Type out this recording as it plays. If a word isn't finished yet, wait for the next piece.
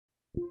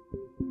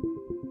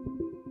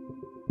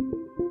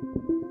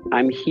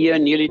I'm here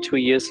nearly 2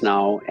 years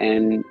now,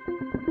 and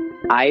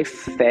I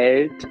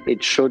felt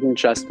it shouldn't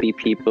just be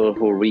people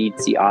who read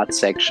the art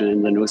section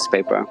in the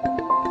newspaper.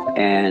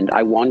 And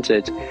I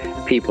wanted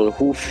people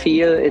who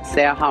feel it's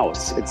their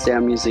house, it's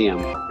their museum.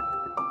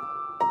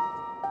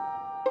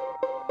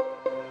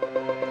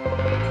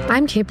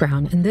 I'm Kate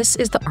Brown, and this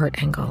is The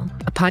Art Angle,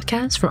 a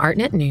podcast from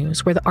Artnet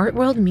News where the art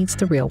world meets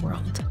the real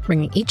world,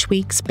 bringing each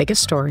week's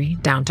biggest story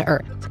down to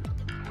earth.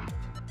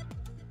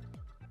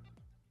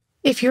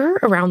 If you're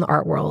around the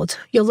art world,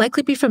 you'll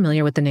likely be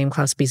familiar with the name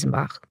Klaus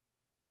Biesenbach.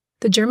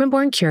 The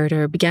German-born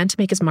curator began to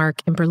make his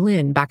mark in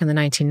Berlin back in the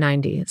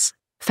 1990s,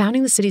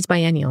 founding the city's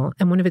biennial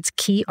and one of its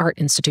key art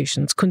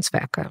institutions,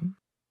 Kunst-Werke.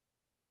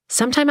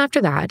 Sometime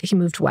after that, he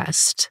moved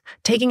west,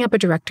 taking up a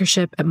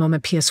directorship at MoMA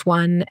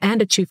PS1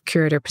 and a chief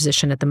curator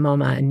position at the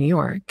MoMA in New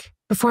York,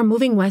 before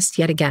moving west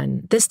yet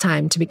again, this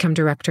time to become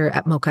director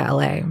at MoCA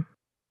LA.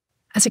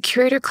 As a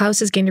curator, Klaus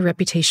has gained a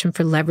reputation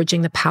for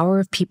leveraging the power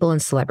of people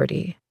and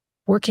celebrity,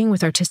 working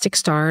with artistic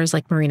stars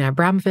like Marina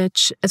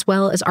Abramovic, as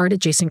well as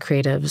art-adjacent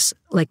creatives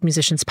like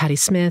musicians Patti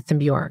Smith and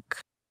Bjork.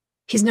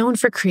 He's known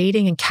for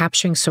creating and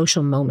capturing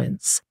social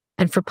moments,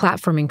 and for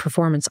platforming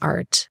performance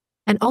art,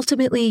 and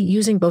ultimately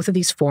using both of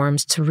these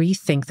forms to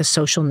rethink the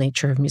social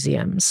nature of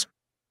museums.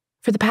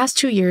 For the past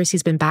 2 years,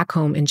 he's been back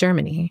home in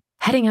Germany,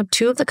 heading up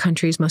two of the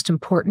country's most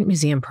important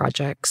museum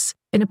projects,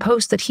 in a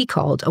post that he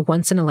called a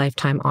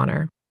once-in-a-lifetime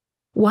honor.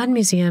 One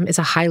museum is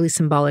a highly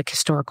symbolic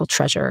historical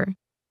treasure,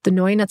 the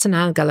Neue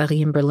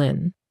Nationalgalerie in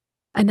Berlin,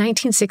 a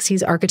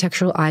 1960s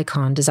architectural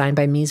icon designed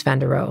by Mies van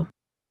der Rohe.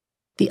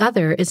 The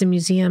other is a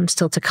museum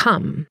still to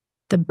come,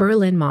 the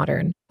Berlin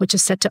Modern, which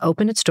is set to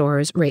open its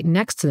doors right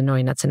next to the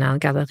Neue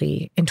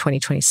Nationalgalerie in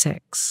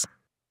 2026.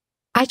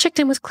 I checked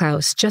in with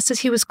Klaus just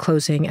as he was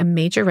closing a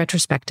major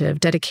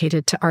retrospective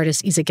dedicated to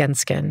artist Isa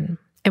Genskin,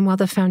 and while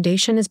the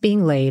foundation is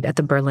being laid at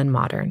the Berlin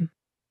Modern.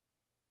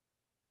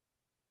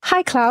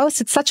 Hi,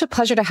 Klaus. It's such a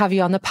pleasure to have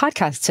you on the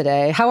podcast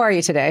today. How are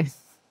you today?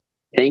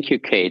 Thank you,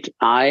 Kate.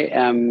 I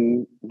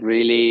am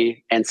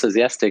really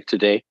enthusiastic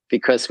today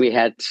because we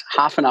had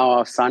half an hour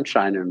of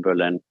sunshine in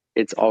Berlin.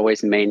 It's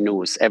always main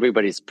news.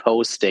 Everybody's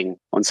posting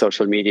on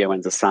social media when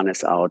the sun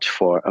is out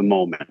for a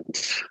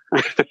moment.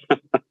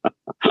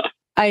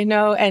 I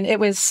know, and it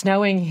was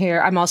snowing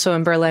here. I'm also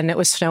in Berlin. It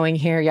was snowing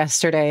here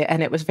yesterday,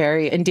 and it was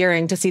very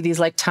endearing to see these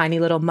like tiny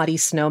little muddy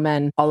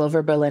snowmen all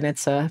over Berlin.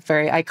 It's a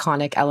very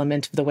iconic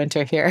element of the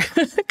winter here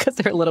because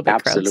they're a little bit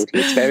Absolutely.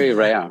 gross. It's very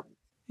rare.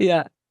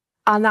 Yeah.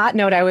 On that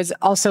note, I was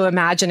also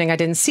imagining, I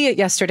didn't see it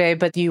yesterday,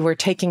 but you were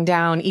taking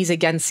down Isa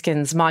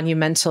Genskin's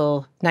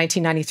monumental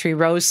 1993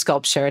 rose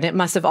sculpture, and it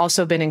must have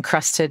also been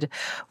encrusted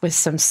with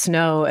some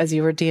snow as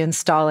you were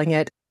deinstalling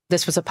it.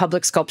 This was a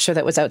public sculpture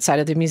that was outside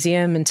of the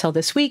museum until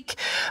this week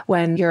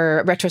when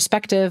your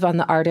retrospective on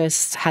the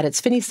artist had its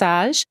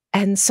finissage.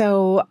 And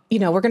so,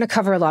 we're going to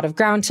cover a lot of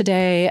ground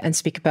today and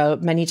speak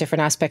about many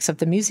different aspects of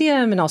the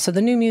museum and also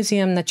the new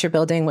museum that you're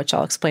building, which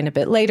I'll explain a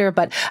bit later.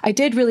 But I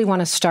did really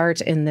want to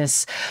start in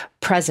this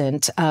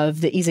present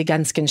of the Isa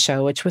Genskin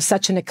show, which was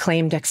such an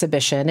acclaimed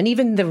exhibition. And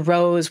even the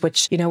rose,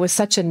 which, was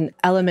such an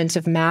element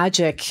of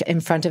magic in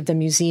front of the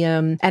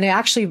museum. And I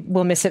actually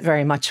will miss it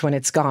very much when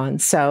it's gone.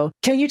 So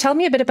can you tell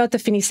me a bit about the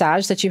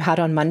finissage that you had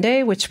on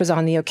Monday, which was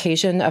on the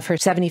occasion of her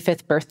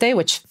 75th birthday,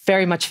 which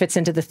very much fits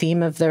into the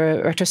theme of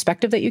the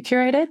retrospective that you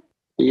curated?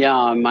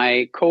 Yeah,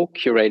 my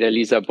co-curator,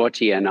 Lisa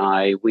Botti, and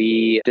I,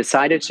 we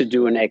decided to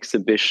do an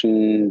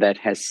exhibition that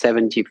has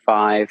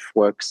 75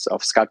 works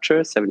of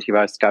sculpture,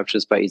 75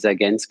 sculptures by Isa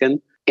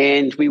Genskin.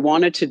 And we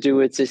wanted to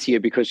do it this year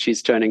because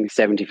she's turning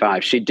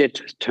 75. She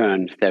did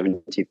turn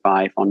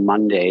 75 on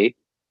Monday.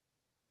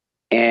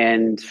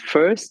 And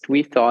first,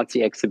 we thought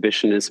the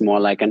exhibition is more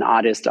like an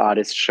artist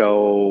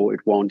show. It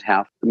won't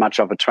have much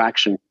of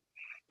attraction.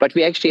 But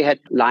we actually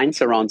had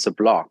lines around the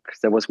block.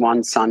 There was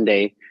one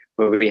Sunday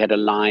where we had a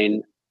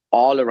line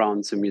all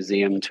around the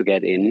museum to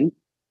get in,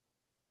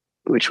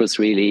 which was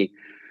really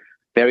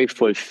very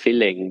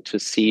fulfilling to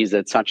see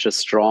that such a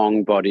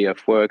strong body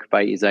of work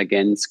by Isa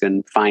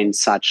Genskin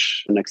finds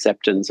such an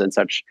acceptance and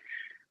such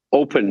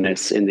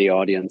openness in the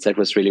audience. That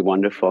was really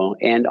wonderful.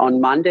 And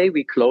on Monday,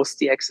 we closed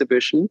the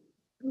exhibition.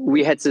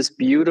 We had this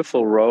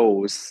beautiful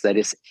rose that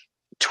is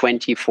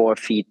 24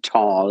 feet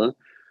tall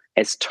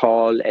as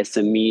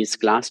the Mies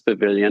Glass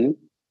Pavilion.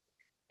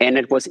 And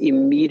it was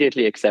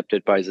immediately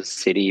accepted by the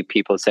city.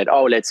 People said,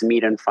 oh, let's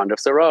meet in front of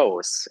the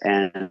rose.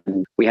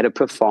 And we had a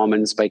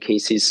performance by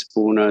Casey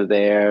Spooner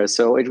there.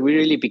 So it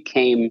really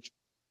became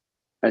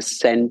a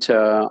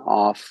center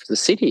of the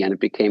city, and it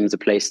became the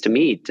place to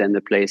meet and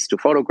the place to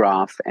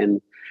photograph. And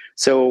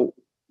so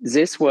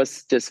this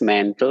was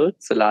dismantled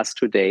the last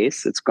 2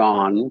 days. It's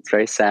gone. It's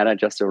very sad. I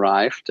just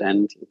arrived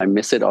and I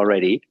miss it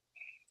already.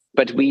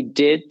 But we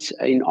did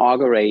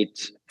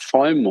inaugurate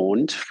full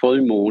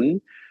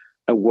moon,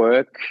 a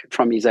work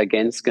from Isa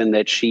Genskin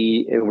that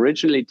she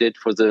originally did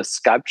for the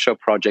sculpture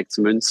projects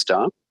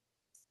Münster.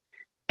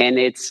 And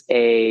it's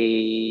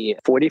a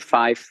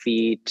 45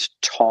 feet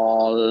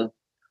tall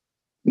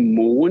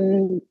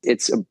moon.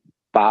 It's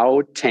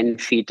about 10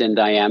 feet in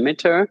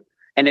diameter.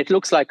 And it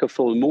looks like a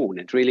full moon.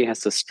 It really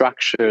has the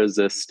structure,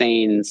 the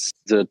stains,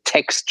 the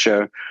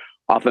texture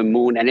of a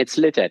moon, and it's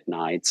lit at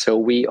night. So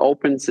we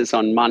opened this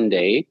on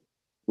Monday.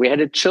 We had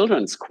a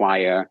children's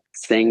choir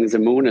sing "The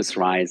Moon is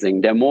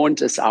Rising." Der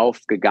Mond ist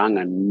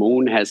aufgegangen.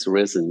 Moon has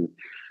risen.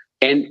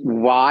 And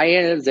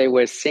while they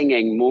were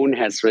singing "Moon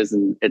has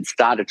risen," it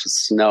started to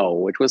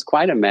snow. It was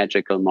quite a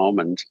magical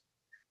moment.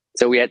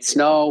 So we had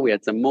snow, we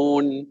had the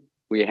moon,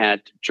 we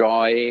had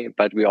joy,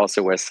 but we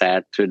also were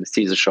sad to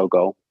see the show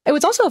go. It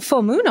was also a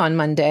full moon on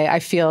Monday. I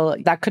feel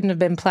that couldn't have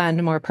been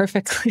planned more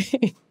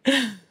perfectly.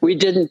 We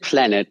didn't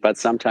plan it, but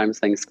sometimes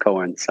things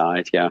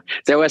coincide, yeah.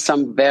 There were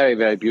some very,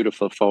 very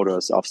beautiful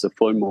photos of the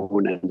full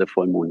moon and the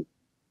full moon.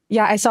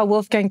 Yeah, I saw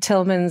Wolfgang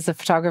Tillmans, the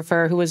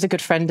photographer, who was a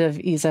good friend of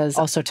Isa's,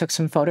 also took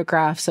some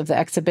photographs of the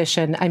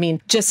exhibition. I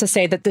mean, just to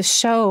say that this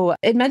show,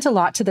 it meant a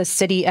lot to the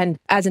city. And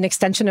as an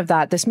extension of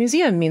that, this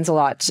museum means a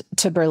lot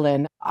to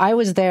Berlin. I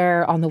was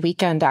there on the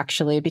weekend,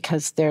 actually,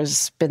 because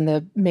there's been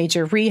the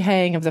major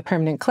rehang of the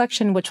permanent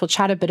collection, which we'll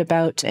chat a bit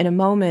about in a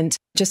moment.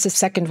 Just to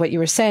second what you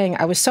were saying,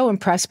 I was so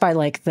impressed by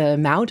the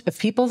amount of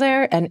people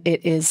there. And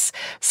it is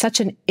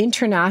such an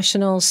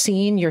international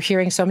scene. You're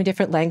hearing so many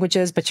different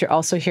languages, but you're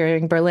also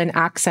hearing Berlin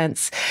accents.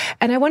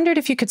 And I wondered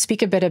if you could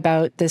speak a bit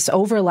about this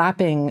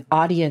overlapping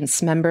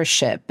audience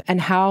membership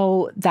and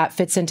how that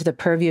fits into the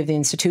purview of the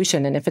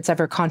institution, and if it's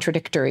ever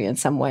contradictory in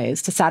some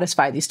ways to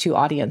satisfy these two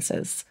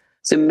audiences.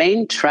 The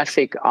main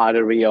traffic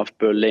artery of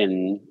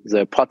Berlin,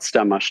 the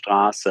Potsdamer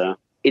Straße,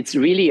 it's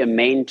really a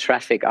main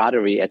traffic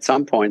artery. At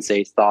some point,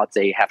 they thought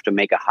they have to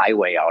make a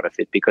highway out of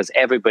it because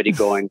everybody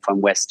going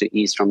from west to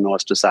east, from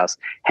north to south,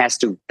 has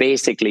to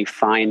basically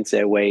find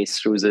their way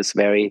through this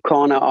very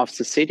corner of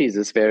the city,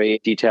 this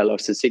very detail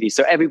of the city.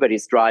 So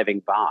everybody's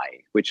driving by,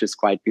 which is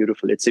quite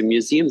beautiful. It's a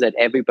museum that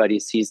everybody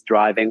sees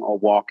driving or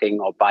walking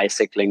or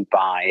bicycling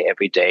by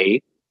every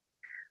day.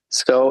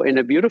 So in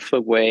a beautiful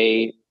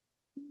way,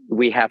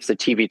 we have the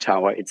TV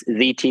tower. It's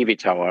the TV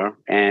tower.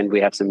 And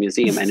we have the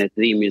museum, and it's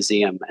the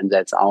museum. And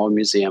that's our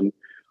museum.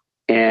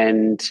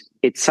 And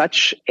it's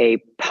such a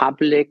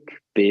public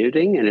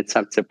building, and it's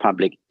such a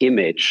public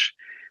image.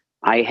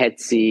 I had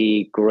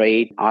the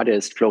great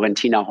artist,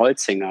 Florentina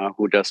Holzinger,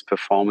 who does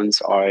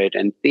performance art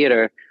and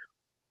theater.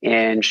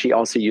 And she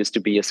also used to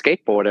be a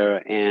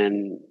skateboarder.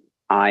 And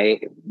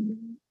I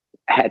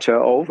had her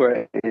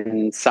over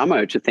in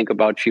summer to think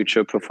about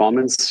future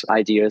performance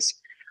ideas.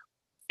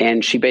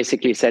 And she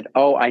basically said,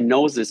 "Oh, I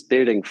know this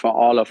building for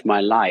all of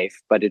my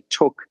life, but it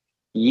took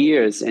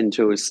years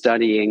into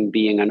studying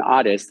being an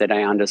artist that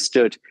I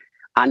understood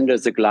under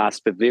the glass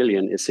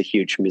pavilion is a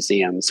huge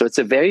museum." So it's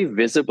a very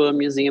visible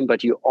museum,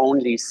 but you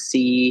only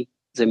see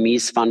the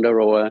Mies van der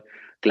Rohe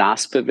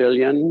glass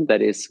pavilion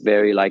that is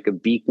very like a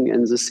beacon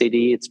in the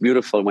city. It's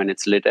beautiful when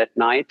it's lit at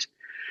night.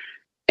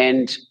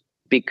 And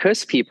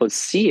because people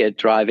see it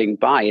driving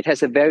by, it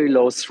has a very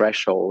low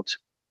threshold.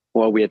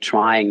 Or we're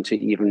trying to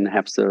even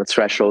have the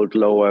threshold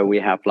lower. We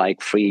have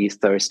free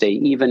Thursday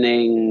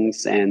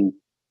evenings, and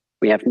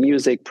we have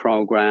music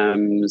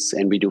programs,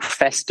 and we do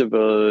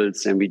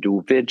festivals, and we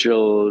do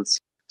vigils.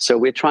 So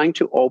we're trying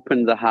to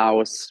open the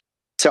house.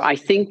 So I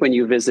think when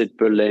you visit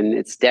Berlin,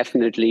 it's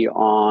definitely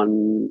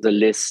on the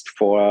list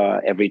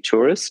for every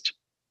tourist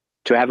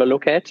to have a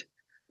look at.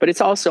 But it's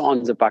also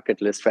on the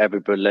bucket list for every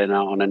Berliner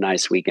on a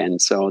nice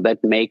weekend. So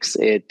that makes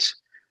it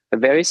a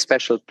very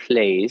special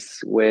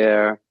place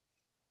where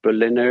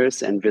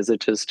Berliners and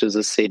visitors to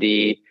the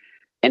city,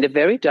 and a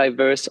very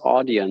diverse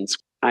audience.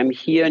 I'm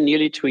here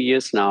nearly 2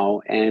 years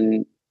now,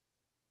 and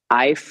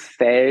I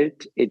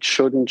felt it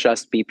shouldn't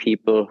just be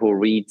people who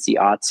read the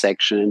art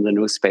section in the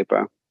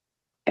newspaper.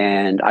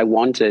 And I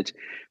wanted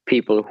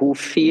people who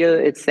feel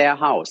it's their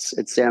house,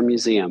 it's their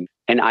museum.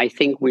 And I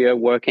think we are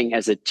working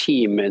as a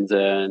team in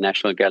the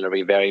National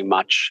Gallery very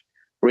much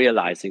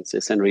realizing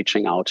this and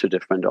reaching out to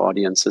different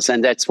audiences.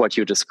 And that's what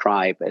you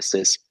describe as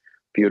this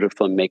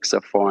beautiful mix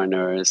of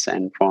foreigners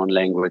and foreign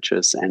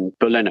languages and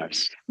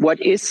Berliners.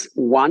 What is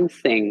one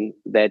thing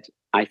that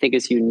I think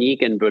is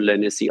unique in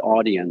Berlin is the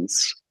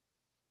audience.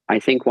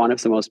 I think one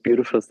of the most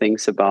beautiful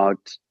things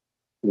about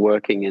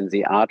working in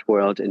the art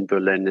world in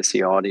Berlin is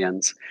the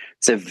audience.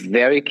 It's a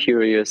very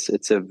curious,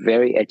 it's a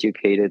very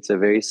educated, it's a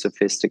very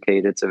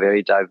sophisticated, it's a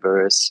very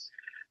diverse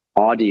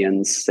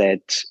audience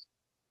that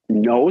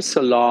knows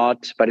a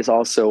lot, but is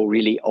also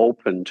really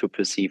open to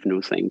perceive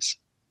new things.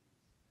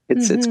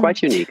 It's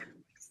quite unique.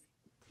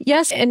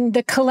 Yes, and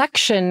the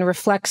collection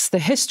reflects the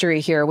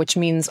history here, which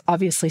means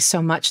obviously so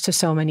much to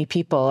so many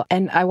people.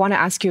 And I want to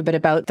ask you a bit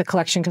about the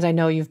collection because I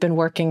know you've been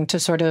working to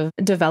sort of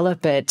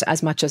develop it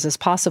as much as is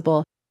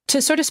possible.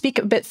 To sort of speak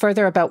a bit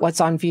further about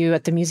what's on view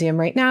at the museum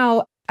right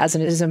now, as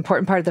an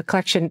important part of the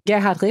collection,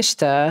 Gerhard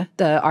Richter,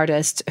 the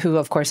artist who,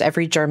 of course,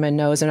 every German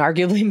knows and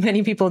arguably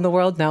many people in the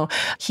world know,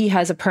 he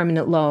has a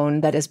permanent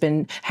loan that has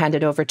been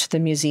handed over to the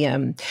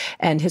museum.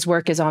 And his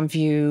work is on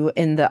view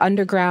in the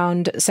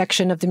underground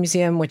section of the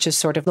museum, which is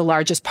sort of the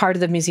largest part of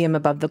the museum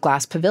above the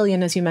glass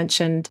pavilion, as you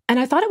mentioned. And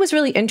I thought it was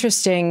really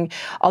interesting,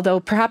 although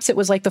perhaps it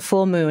was like the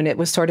full moon, it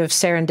was sort of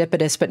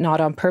serendipitous, but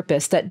not on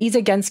purpose, that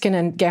Isa Gensken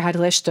and Gerhard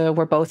Richter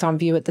were both on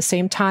view at the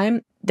same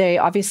time. They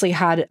obviously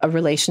had a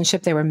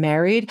relationship, they were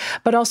married,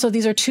 but also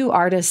these are two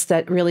artists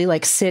that really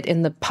sit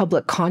in the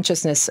public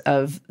consciousness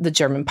of the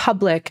German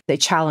public. They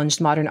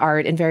challenged modern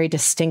art in very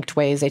distinct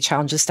ways. They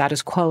challenged the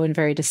status quo in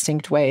very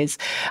distinct ways.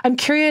 I'm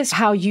curious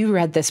how you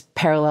read this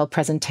parallel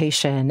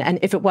presentation and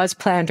if it was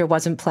planned or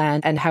wasn't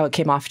planned and how it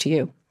came off to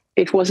you.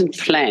 It wasn't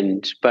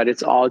planned, but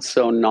it's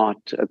also not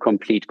a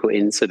complete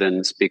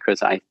coincidence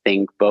because I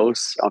think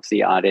both of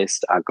the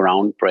artists are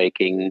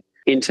groundbreaking,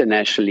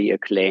 internationally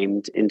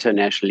acclaimed,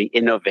 internationally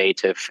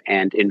innovative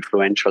and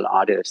influential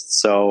artists.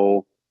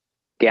 So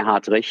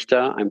Gerhard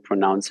Richter, I'm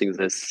pronouncing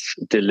this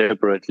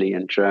deliberately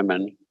in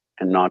German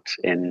and not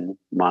in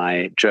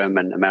my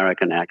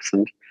German-American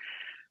accent.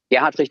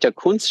 Gerhard Richter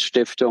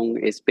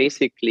Kunststiftung is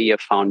basically a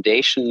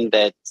foundation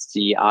that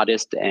the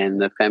artist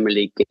and the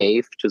family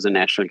gave to the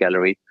National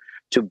Gallery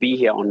to be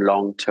here on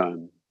long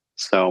term.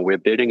 So we're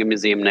building a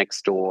museum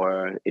next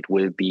door. It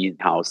will be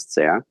housed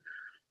there.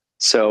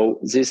 So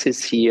this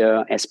is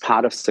here as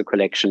part of the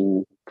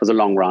collection for the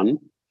long run.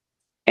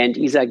 And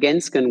Isa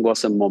Gensken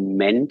was a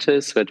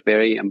momentous but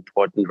very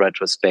important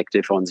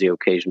retrospective on the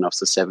occasion of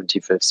the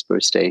 75th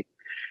birthday.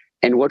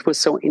 And what was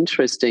so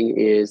interesting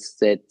is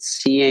that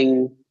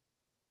seeing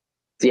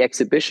the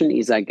exhibition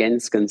Isa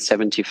Gensken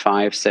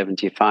 75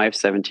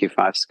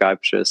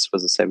 sculptures for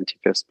the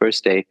 75th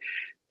birthday,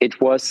 it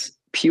was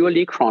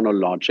purely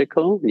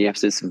chronological. You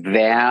have this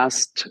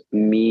vast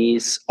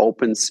Mies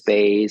open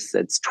space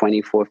that's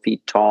 24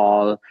 feet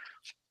tall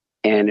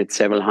and it's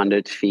several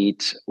hundred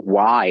feet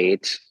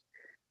wide.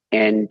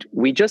 And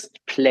we just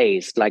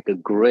placed like a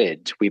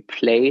grid. We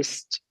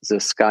placed the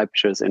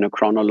sculptures in a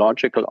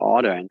chronological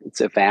order and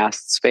it's a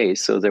vast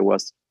space. So there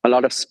was a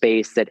lot of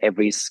space that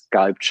every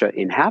sculpture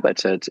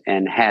inhabited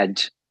and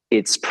had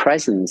its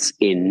presence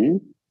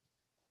in.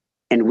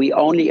 And we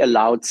only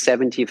allowed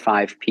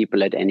 75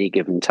 people at any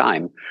given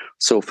time.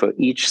 So for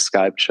each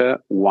sculpture,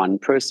 one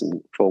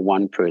person. For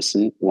one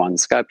person, one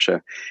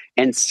sculpture.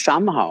 And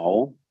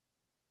somehow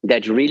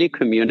that really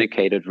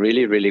communicated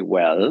really, really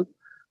well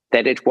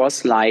that it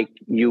was like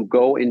you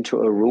go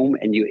into a room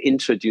and you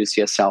introduce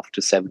yourself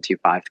to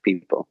 75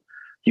 people.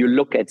 You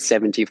look at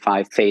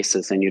 75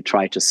 faces and you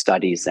try to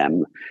study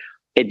them.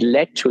 It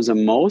led to the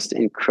most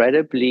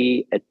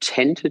incredibly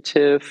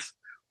attentive,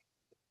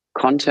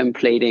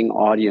 contemplating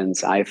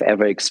audience I've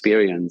ever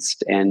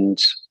experienced.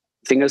 And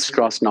fingers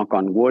crossed, knock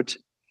on wood,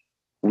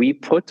 we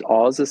put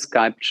all the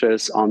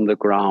sculptures on the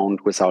ground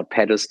without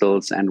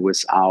pedestals and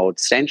without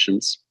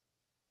stanchions.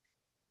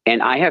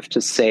 And I have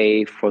to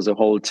say, for the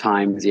whole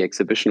time the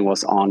exhibition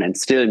was on, and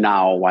still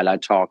now while I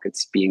talk,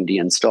 it's being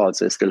deinstalled,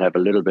 so I still have a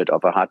little bit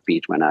of a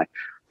heartbeat when I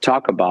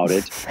talk about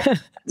it.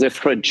 The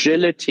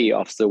fragility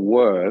of the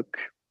work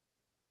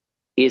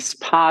is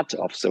part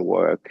of the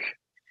work.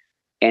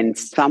 And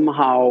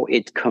somehow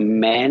it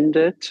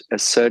commanded a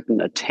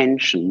certain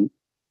attention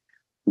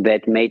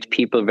that made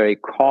people very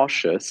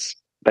cautious,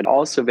 but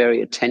also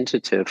very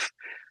attentive,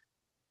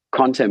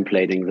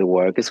 contemplating the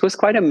work. This was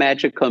quite a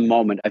magical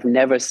moment. I've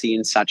never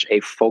seen such a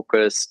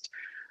focused,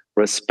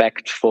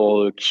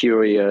 respectful,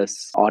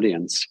 curious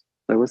audience.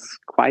 It was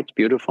quite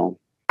beautiful.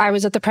 I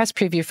was at the press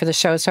preview for the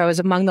show, so I was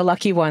among the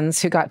lucky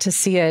ones who got to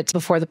see it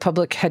before the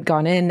public had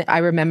gone in. I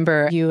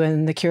remember you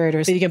and the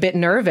curators being a bit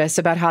nervous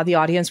about how the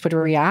audience would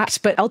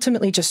react, but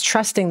ultimately just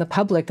trusting the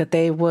public that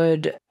they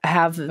would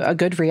have a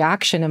good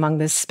reaction among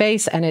this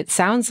space. And it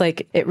sounds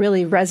like it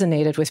really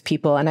resonated with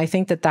people. And I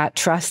think that that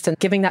trust and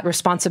giving that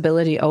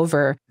responsibility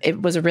over,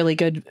 it was a really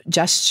good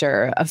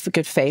gesture of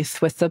good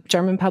faith with the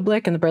German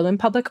public and the Berlin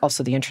public,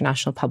 also the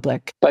international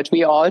public. But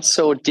we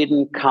also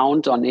didn't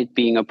count on it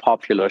being a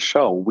popular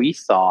show. We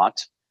thought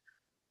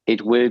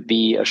it will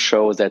be a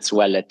show that's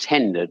well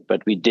attended,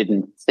 but we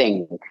didn't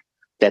think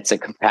that the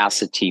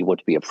capacity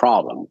would be a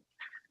problem.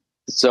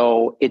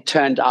 So it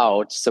turned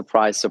out,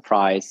 surprise,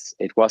 surprise,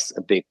 it was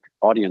a big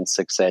audience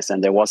success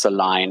and there was a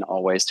line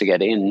always to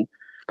get in.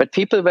 But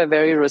people were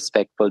very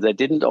respectful. They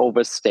didn't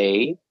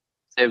overstay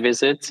their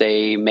visit.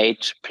 They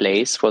made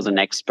place for the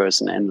next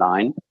person in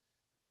line.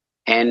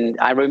 And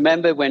I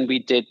remember when we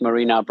did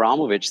Marina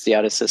Abramovic, the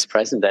artist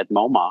present at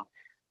MoMA,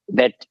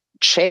 that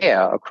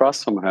chair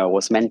across from her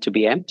was meant to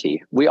be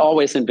empty. We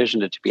always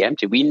envisioned it to be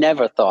empty. We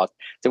never thought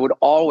there would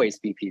always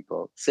be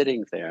people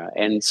sitting there.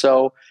 And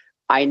so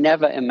I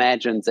never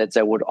imagined that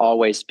there would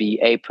always be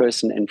a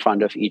person in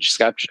front of each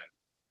sculpture.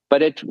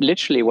 But it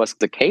literally was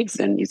the case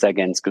in Isa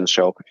Gensken's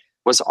show. It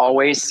was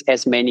always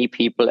as many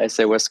people as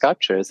there were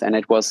sculptures. And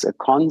it was a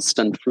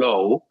constant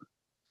flow.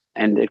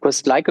 And it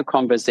was like a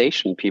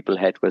conversation people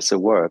had with the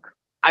work.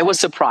 I was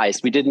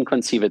surprised. We didn't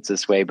conceive it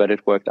this way, but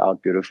it worked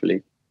out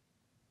beautifully.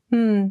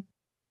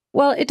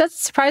 Well, it does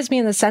surprise me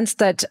in the sense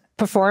that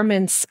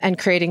performance and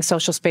creating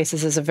social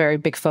spaces is a very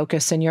big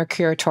focus in your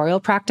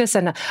curatorial practice.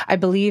 And I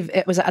believe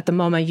it was at the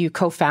MoMA you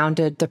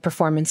co-founded the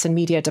performance and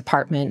media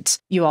department.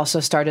 You also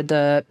started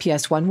the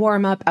PS1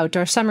 warm-up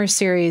outdoor summer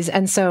series.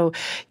 And so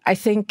I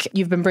think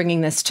you've been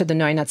bringing this to the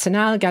Neue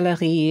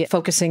Nationalgalerie,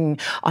 focusing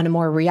on a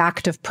more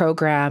reactive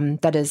program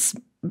that is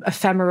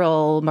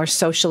ephemeral, more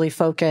socially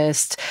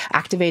focused,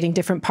 activating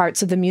different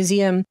parts of the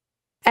museum.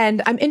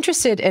 And I'm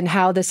interested in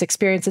how this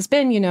experience has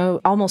been,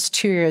 almost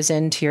 2 years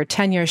into your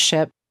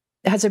tenureship.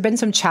 Has there been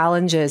some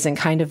challenges in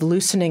kind of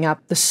loosening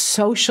up the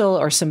social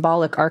or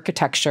symbolic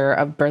architecture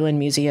of Berlin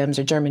museums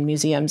or German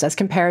museums as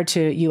compared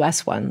to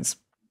US ones?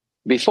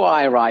 Before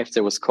I arrived,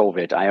 there was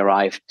COVID. I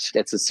arrived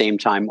at the same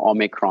time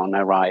Omicron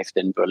arrived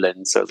in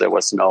Berlin. So there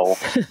was no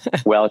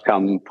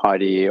welcome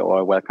party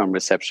or welcome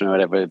reception or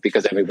whatever,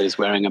 because everybody's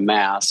wearing a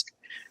mask.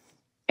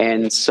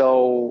 And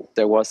so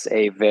there was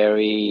a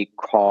very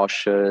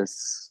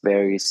cautious,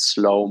 very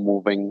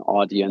slow-moving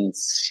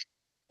audience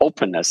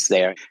openness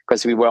there,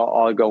 because we were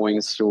all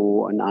going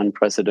through an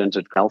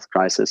unprecedented health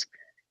crisis.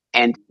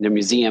 And the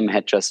museum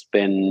had just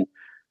been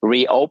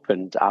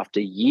reopened after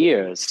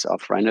years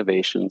of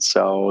renovation.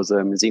 So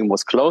the museum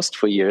was closed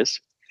for years.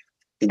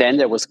 Then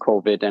there was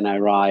COVID, and I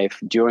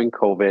arrived during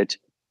COVID.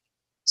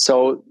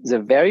 So the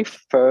very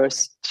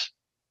first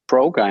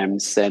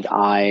programs that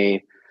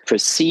I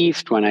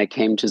perceived when I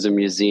came to the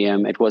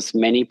museum, it was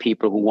many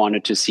people who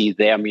wanted to see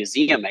their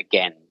museum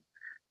again.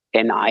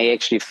 And I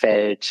actually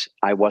felt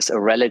I was a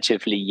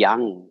relatively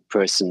young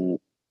person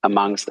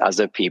amongst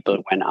other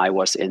people when I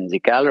was in the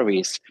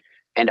galleries.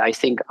 And I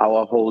think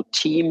our whole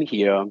team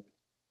here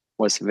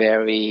was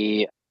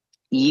very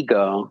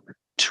eager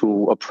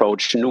to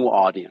approach new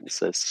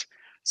audiences.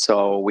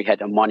 So we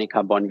had a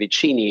Monica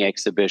Bonvicini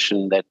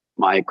exhibition that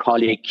my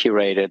colleague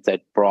curated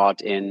that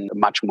brought in a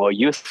much more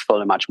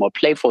youthful, a much more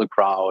playful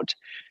crowd.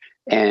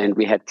 And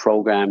we had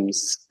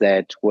programs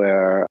that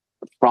were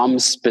from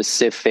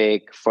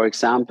specific, for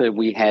example,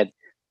 we had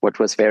what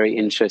was very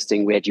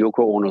interesting. We had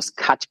Yoko Ono's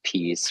cut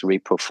piece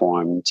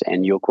reperformed,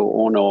 and Yoko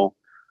Ono,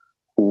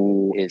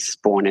 who is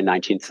born in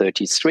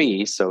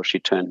 1933, so she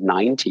turned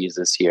 90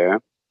 this year.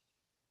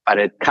 But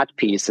a cut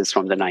piece is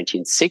from the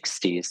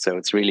 1960s, so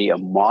it's really a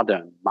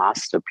modern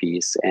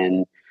masterpiece.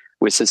 And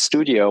with the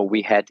studio,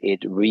 we had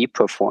it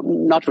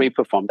not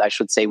reperformed, I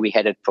should say we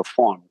had it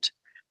performed.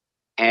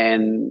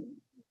 And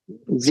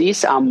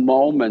these are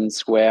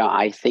moments where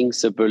I think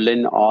the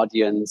Berlin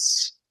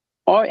audience,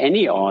 or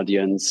any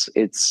audience,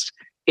 it's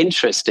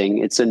interesting.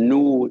 It's a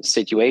new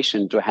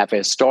situation to have a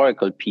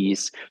historical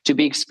piece to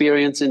be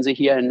experienced in the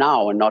here and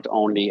now, and not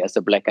only as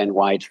a black and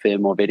white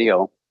film or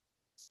video.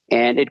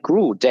 And it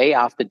grew day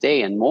after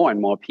day, and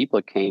more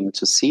people came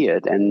to see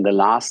it. And the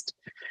last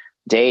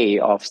day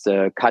of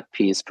the cut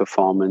piece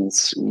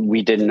performance,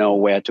 we didn't know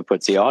where to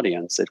put the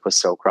audience. It was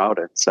so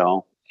crowded.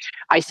 So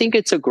I think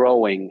it's a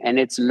growing, and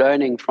it's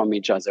learning from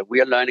each other. We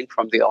are learning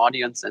from the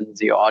audience, and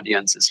the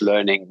audience is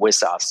learning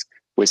with us,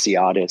 with the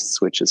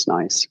artists, which is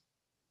nice.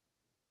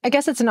 I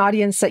guess it's an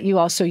audience that you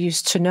also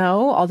used to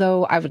know,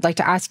 although I would like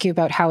to ask you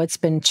about how it's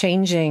been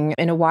changing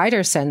in a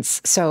wider sense.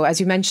 So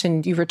as you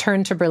mentioned, you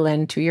returned to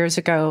Berlin 2 years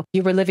ago.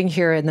 You were living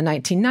here in the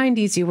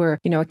 1990s. You were,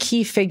 a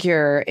key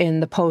figure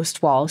in the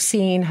post-wall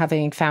scene,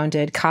 having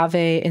founded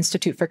KW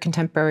Institute for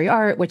Contemporary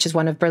Art, which is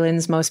one of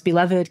Berlin's most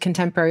beloved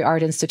contemporary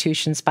art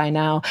institutions by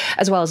now,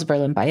 as well as the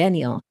Berlin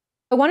Biennial.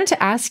 I wanted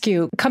to ask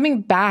you,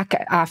 coming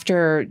back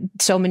after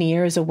so many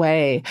years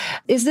away,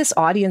 is this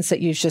audience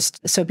that you've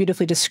just so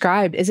beautifully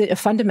described, is it a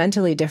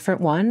fundamentally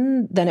different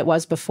one than it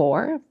was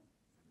before?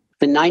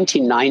 The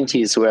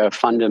 1990s were a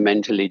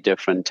fundamentally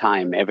different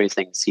time.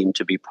 Everything seemed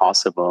to be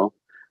possible.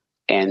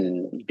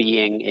 And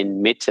being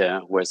in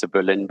Mitte, where the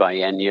Berlin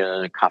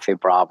Biennial, Café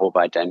Bravo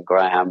by Dan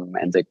Graham,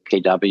 and the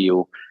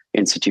KW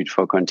Institute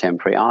for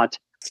Contemporary Art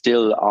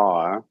still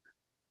are,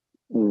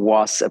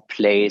 was a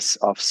place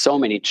of so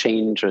many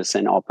changes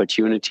and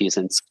opportunities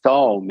and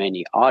so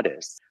many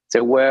artists.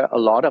 There were a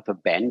lot of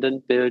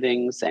abandoned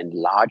buildings and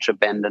large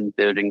abandoned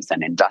buildings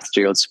and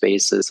industrial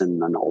spaces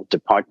and an old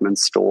department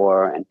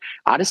store. And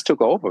artists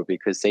took over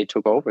because they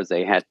took over.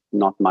 They had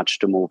not much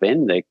to move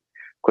in. They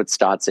could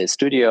start their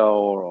studio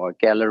or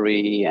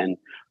gallery. And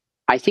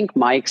I think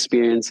my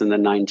experience in the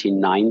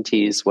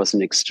 1990s was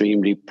an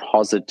extremely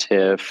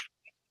positive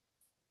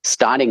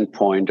starting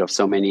point of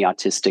so many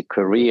artistic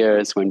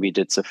careers. When we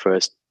did the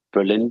first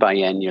Berlin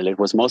Biennial, it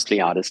was mostly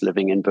artists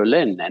living in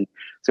Berlin. And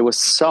there was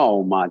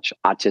so much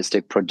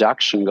artistic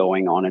production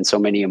going on, and so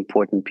many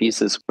important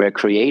pieces were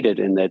created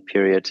in that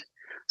period.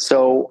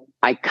 So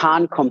I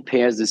can't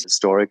compare this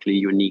historically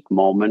unique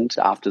moment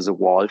after the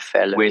wall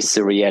fell with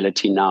the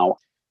reality now.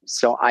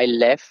 So I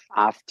left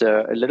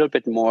after a little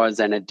bit more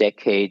than a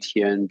decade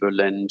here in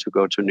Berlin to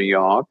go to New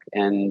York.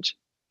 And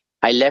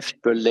I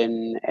left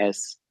Berlin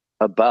as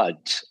a bud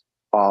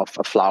of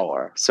a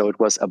flower. So it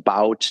was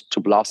about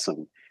to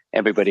blossom,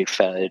 everybody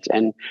felt.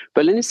 And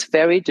Berlin is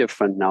very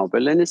different now.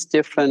 Berlin is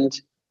different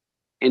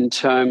in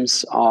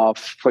terms of,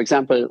 for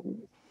example,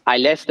 I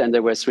left and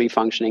there were 3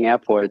 functioning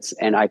airports,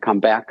 and I come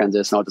back and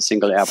there's not a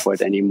single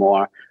airport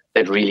anymore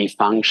that really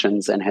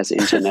functions and has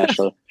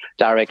international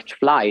direct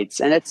flights.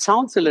 And it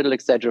sounds a little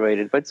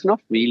exaggerated, but it's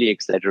not really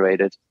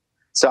exaggerated.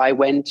 So I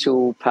went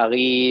to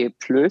Paris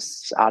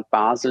Plus, Art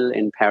Basel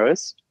in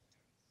Paris,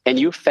 and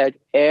you felt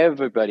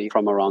everybody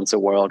from around the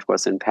world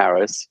was in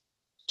Paris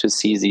to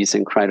see these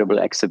incredible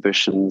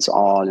exhibitions,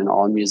 all in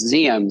all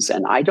museums.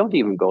 And I don't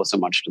even go so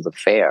much to the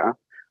fair.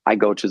 I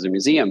go to the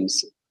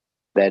museums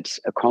that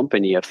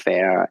accompany a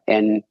fair.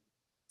 And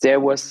there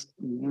was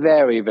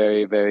very,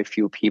 very, very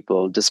few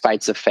people,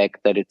 despite the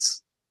fact that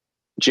it's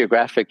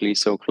geographically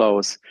so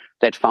close,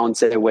 that found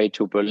their way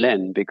to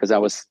Berlin, because I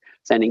was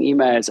sending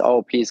emails,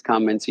 oh, please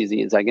come and see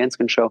the Isar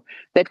show.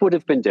 That would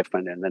have been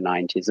different in the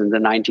 90s. In the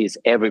 90s,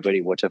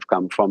 everybody would have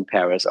come from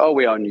Paris. Oh,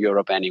 we are in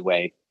Europe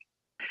anyway.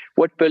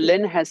 What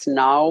Berlin has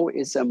now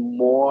is a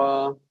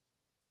more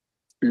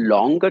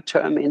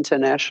longer-term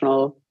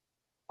international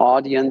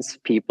audience,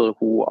 people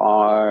who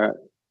are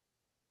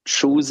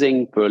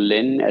choosing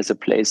Berlin as a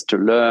place to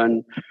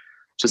learn,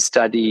 to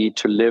study,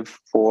 to live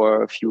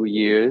for a few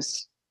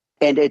years.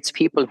 And it's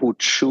people who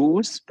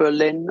choose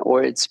Berlin,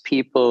 or it's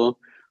people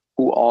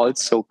who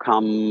also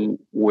come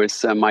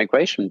with a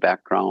migration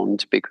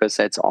background, because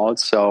that's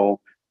also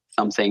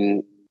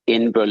something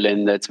in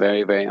Berlin that's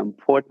very, very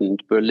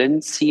important.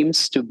 Berlin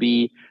seems to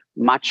be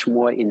much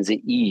more in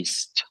the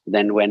East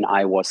than when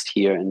I was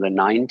here in the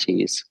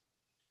 90s.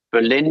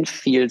 Berlin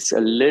feels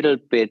a little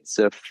bit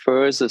the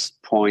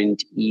furthest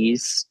point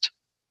east,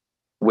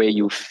 where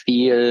you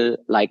feel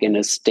like in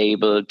a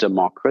stable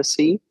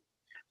democracy.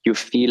 You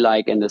feel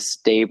like in a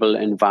stable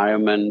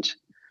environment.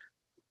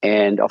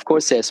 And of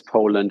course, there's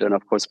Poland, and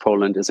of course,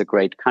 Poland is a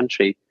great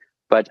country.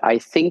 But I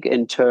think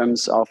in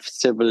terms of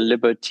civil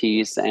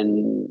liberties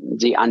and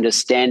the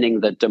understanding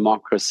that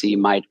democracy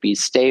might be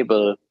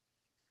stable,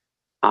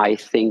 I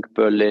think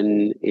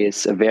Berlin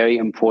is a very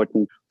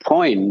important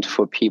point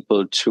for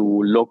people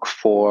to look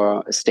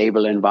for a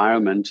stable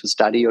environment to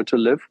study or to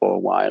live for a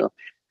while.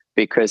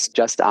 Because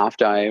just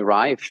after I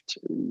arrived,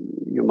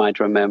 you might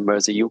remember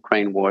the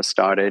Ukraine war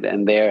started,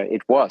 and there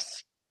it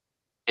was.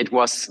 It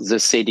was the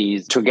city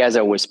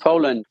together with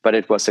Poland, but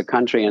it was a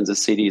country and the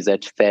city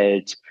that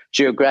felt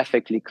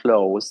geographically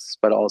close,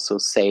 but also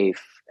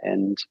safe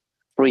and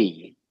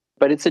free.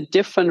 But it's a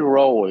different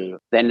role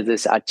than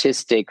this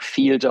artistic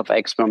field of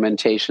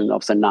experimentation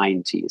of the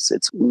 90s.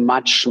 It's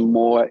much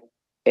more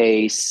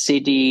a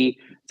city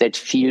that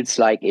feels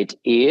like it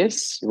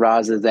is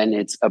rather than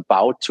it's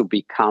about to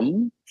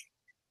become.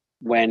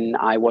 When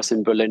I was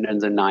in Berlin in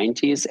the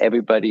 90s,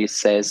 everybody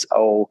says,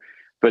 oh,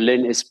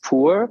 Berlin is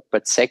poor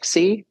but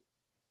sexy.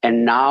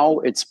 And now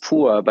it's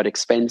poor but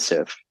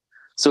expensive.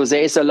 So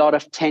there is a lot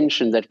of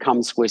tension that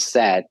comes with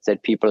that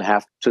people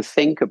have to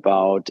think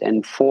about.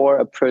 And for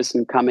a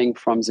person coming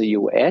from the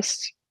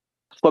US,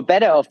 for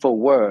better or for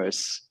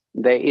worse,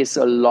 there is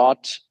a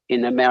lot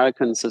in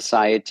American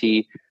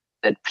society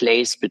that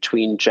plays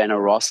between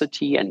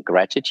generosity and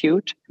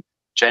gratitude.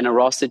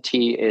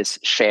 Generosity is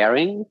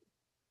sharing,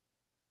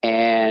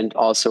 and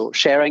also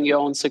sharing your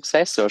own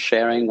success, or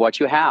sharing what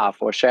you have,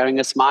 or sharing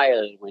a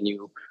smile when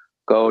you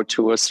go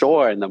to a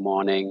store in the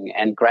morning.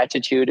 And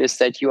gratitude is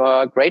that you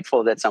are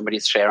grateful that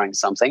somebody's sharing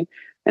something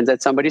and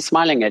that somebody's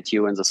smiling at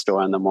you in the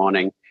store in the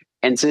morning.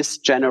 And this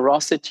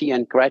generosity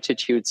and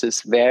gratitude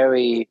is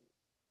very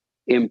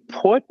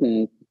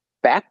important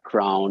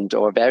background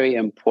or very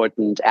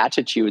important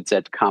attitude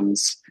that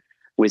comes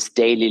with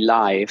daily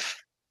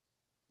life.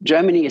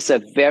 Germany is a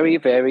very,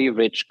 very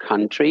rich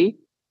country,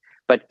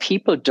 but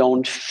people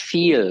don't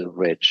feel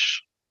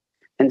rich.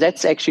 And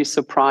that's actually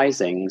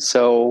surprising.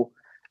 So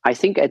I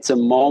think at the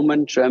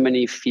moment,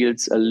 Germany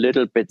feels a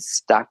little bit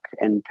stuck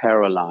and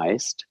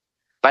paralyzed.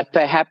 But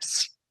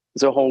perhaps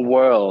the whole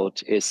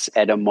world is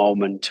at a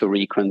moment to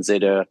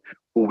reconsider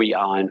who we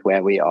are and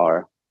where we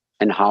are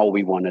and how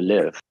we want to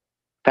live.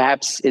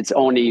 Perhaps it's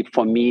only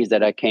for me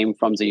that I came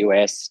from the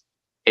US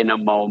in a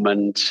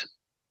moment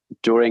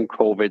during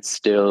COVID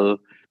still.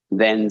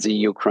 Then the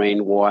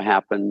Ukraine war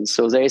happened.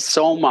 So there's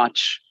so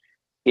much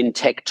in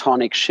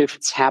tectonic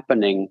shifts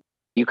happening.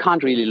 You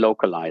can't really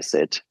localize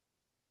it.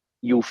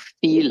 You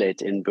feel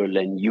it in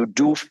Berlin. You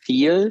do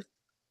feel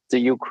the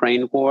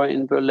Ukraine war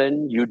in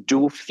Berlin. You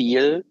do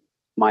feel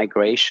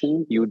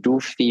migration. You do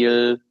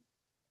feel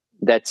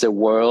that the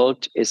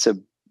world is a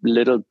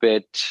little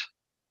bit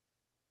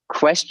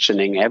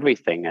questioning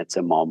everything at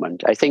the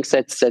moment. I think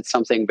that's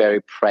something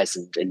very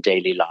present in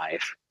daily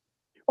life.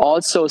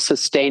 Also,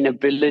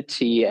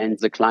 sustainability and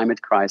the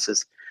climate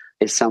crisis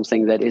is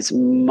something that is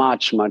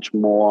much, much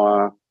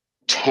more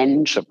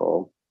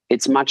tangible.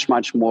 It's much,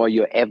 much more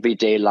your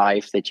everyday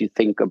life that you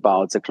think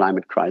about the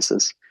climate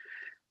crisis.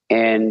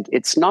 And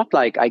it's not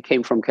like I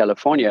came from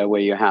California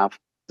where you have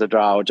the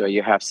drought or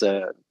you have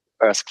the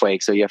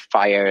earthquakes or you have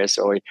fires,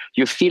 or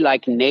you feel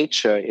like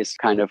nature is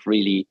kind of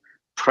really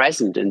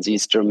present in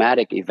these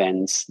dramatic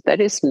events.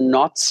 That is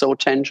not so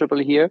tangible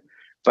here.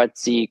 But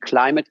the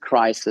climate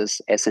crisis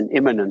as an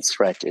imminent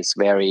threat is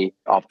very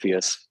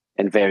obvious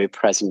and very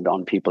present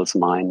on people's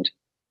mind.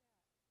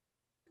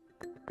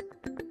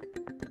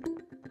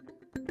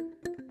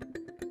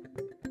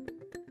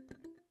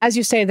 As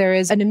you say, there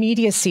is an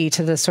immediacy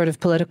to the sort of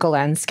political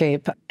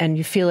landscape, and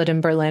you feel it in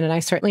Berlin, and I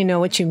certainly know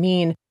what you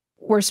mean.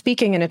 We're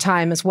speaking in a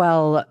time as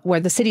well where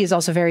the city is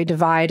also very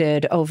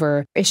divided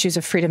over issues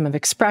of freedom of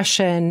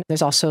expression.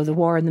 There's also the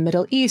war in the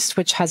Middle East,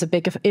 which has a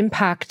big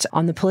impact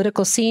on the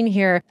political scene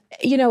here.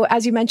 You know,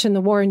 as you mentioned,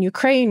 the war in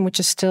Ukraine, which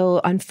is still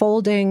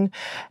unfolding.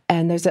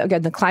 And there's,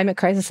 again, the climate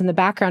crisis in the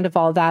background of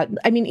all that.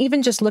 I mean,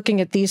 even just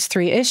looking at these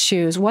three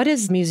issues, what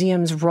is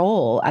museums'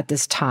 role at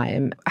this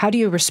time? How do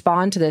you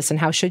respond to this, and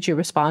how should you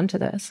respond to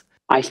this?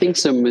 I think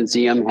the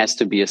museum has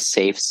to be a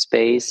safe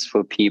space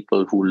for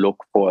people who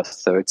look for a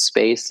third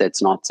space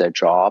that's not their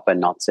job and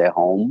not their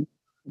home.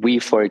 We,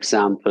 for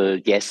example,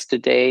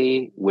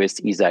 yesterday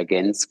with Isa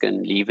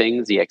Gensken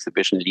leaving, the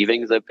exhibition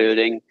leaving the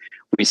building,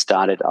 we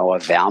started our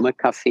Wärme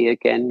Café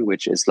again,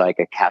 which is like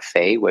a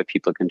cafe where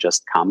people can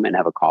just come and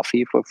have a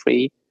coffee for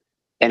free.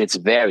 And it's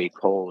very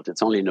cold.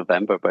 It's only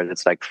November, but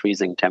it's like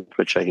freezing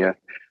temperature here.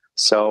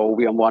 So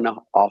we want to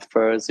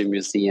offer the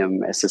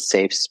museum as a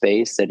safe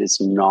space that is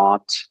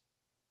not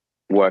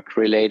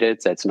work-related,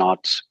 that's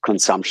not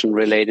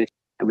consumption-related.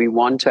 We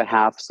want to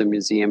have the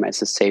museum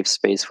as a safe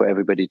space for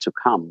everybody to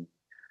come.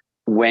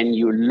 When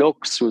you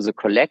look through the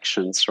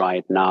collections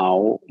right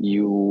now,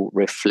 you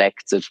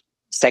reflect the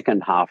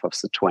second half of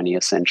the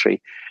 20th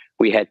century.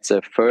 We had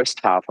the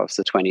first half of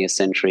the 20th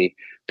century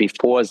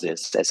before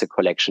this as a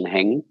collection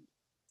hang,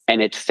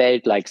 and it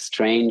felt like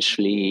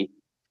strangely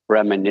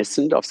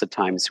reminiscent of the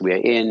times we're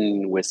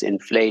in, with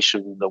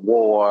inflation, the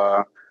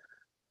war,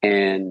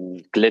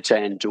 and glitter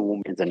and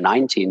doom in the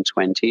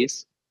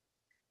 1920s.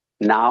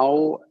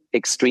 Now,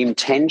 Extreme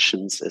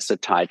Tensions is the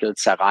title,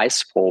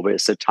 Zerreißprobe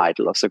is the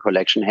title of the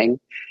collection hang.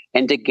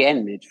 And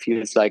again, it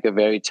feels like a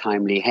very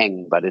timely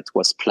hang, but it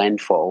was planned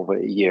for over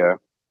a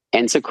year.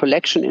 And the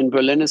collection in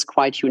Berlin is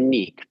quite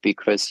unique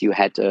because you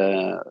had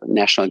a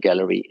National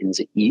Gallery in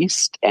the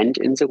East and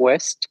in the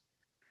West,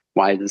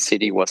 while the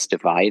city was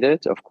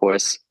divided. Of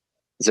course,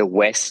 the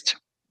West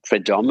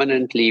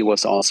predominantly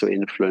was also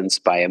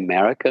influenced by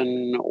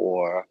American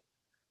or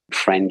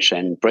French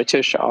and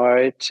British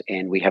art,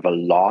 and we have a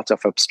lot of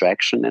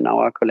abstraction in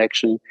our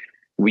collection.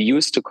 We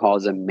used to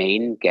call the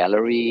main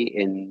gallery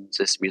in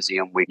this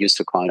museum, we used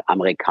to call it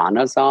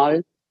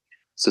Amerikanersaal.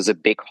 So the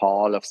big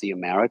hall of the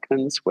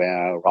Americans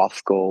where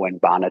Rothko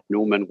and Barnett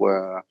Newman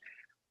were.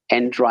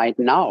 And right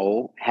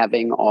now,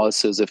 having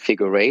also the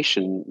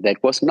figuration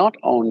that was not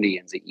only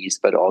in the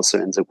East, but also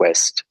in the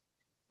West.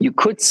 You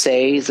could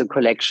say the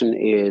collection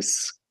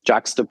is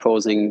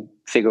juxtaposing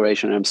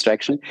figuration and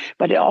abstraction,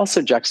 but it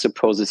also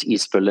juxtaposes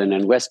East Berlin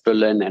and West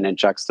Berlin, and it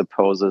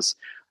juxtaposes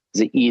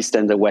the East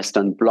and the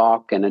Western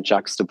Bloc, and it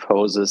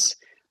juxtaposes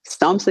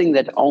something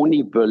that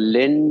only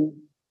Berlin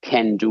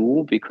can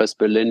do, because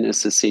Berlin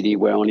is a city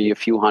where only a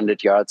few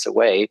hundred yards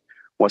away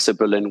was the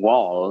Berlin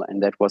Wall,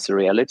 and that was a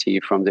reality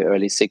from the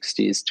early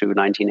 60s to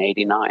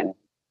 1989.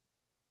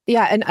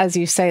 Yeah, and as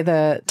you say,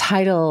 the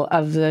title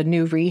of the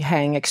new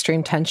rehang,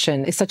 Extreme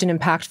Tension, is such an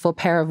impactful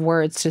pair of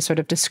words to sort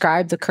of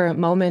describe the current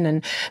moment.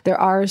 And there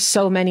are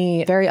so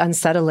many very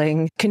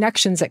unsettling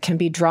connections that can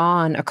be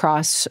drawn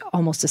across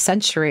almost a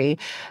century.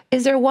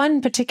 Is there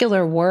one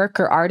particular work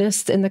or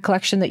artist in the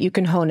collection that you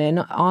can hone in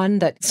on,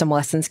 that some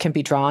lessons can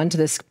be drawn to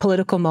this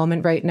political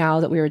moment right now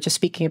that we were just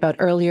speaking about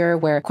earlier,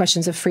 where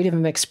questions of freedom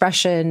of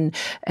expression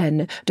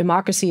and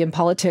democracy and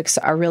politics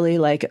are really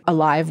like a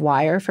live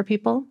wire for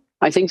people?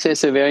 I think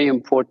there's a very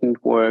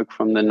important work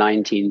from the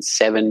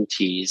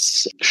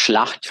 1970s,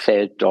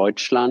 Schlachtfeld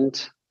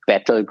Deutschland,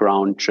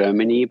 Battleground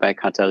Germany by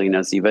Katharina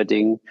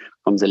Sieverding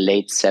from the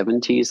late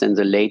 70s. And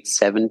the late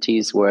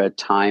 70s were a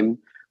time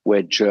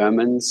where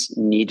Germans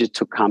needed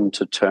to come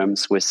to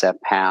terms with their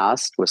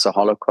past, with the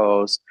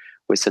Holocaust,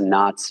 with the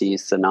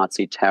Nazis, the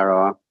Nazi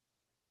terror.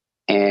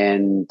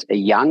 And a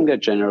younger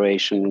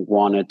generation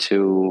wanted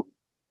to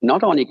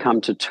not only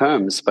come to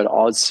terms, but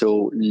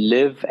also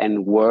live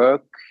and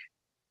work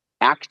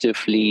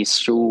actively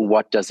through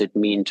what does it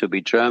mean to be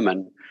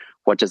German?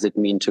 What does it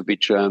mean to be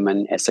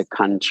German as a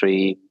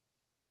country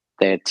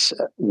that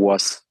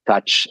was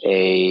such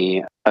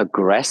a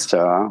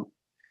aggressor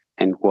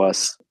and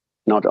was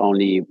not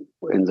only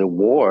in the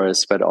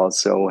wars, but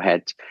also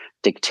had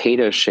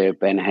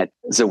dictatorship and had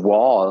the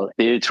wall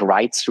built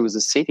right through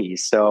the city.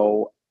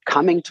 So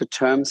coming to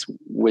terms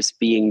with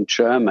being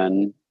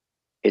German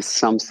is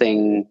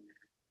something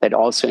that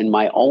also in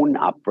my own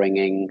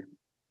upbringing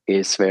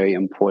is very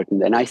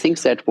important. And I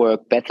think that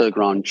work,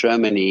 Battleground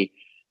Germany,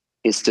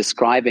 is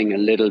describing a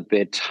little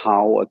bit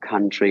how a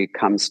country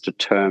comes to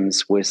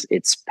terms with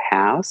its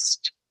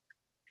past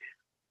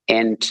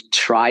and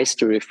tries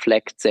to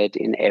reflect that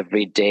in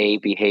everyday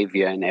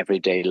behavior and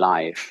everyday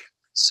life.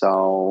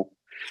 So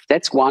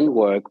that's one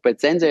work.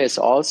 But then there's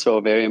also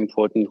a very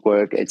important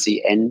work at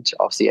the end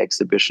of the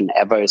exhibition,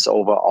 Ever is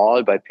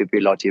Overall by Pippi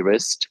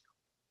Lotti-Rist,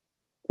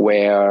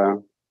 where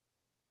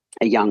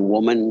a young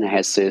woman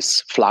has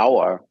this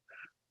flower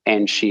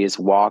and she is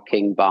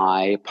walking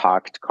by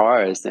parked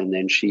cars, and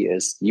then she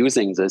is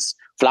using this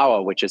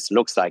flower, which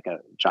looks like a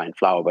giant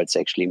flower, but it's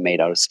actually made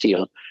out of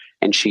steel,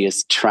 and she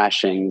is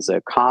trashing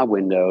the car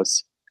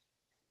windows.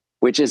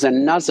 which is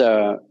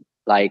another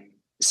like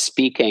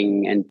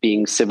speaking and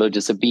being civil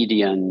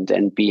disobedient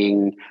and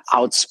being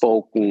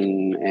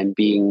outspoken and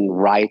being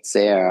right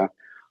there,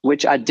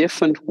 which are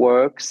different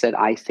works that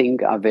I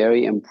think are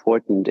very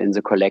important in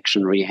the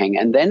collection rehang.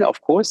 And then,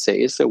 of course, there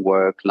is a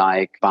work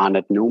like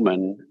Barnett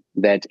Newman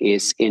that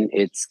is in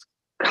its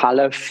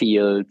color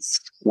fields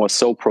was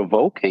so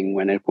provoking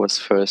when it was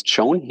first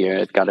shown here,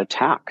 it got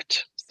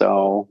attacked.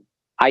 So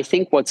I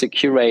think what the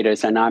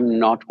curators, and I'm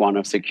not one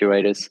of the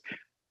curators,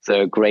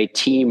 the great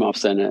team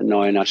of the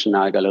Neue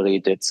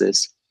Nationalgalerie did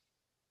this.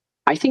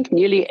 I think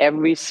nearly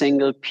every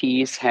single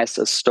piece has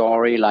a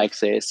story, like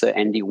there's the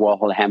Andy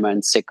Warhol hammer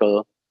and sickle.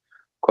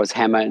 Of course,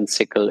 hammer and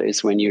sickle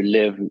is when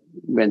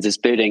this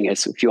building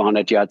is a few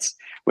hundred yards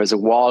where the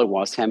wall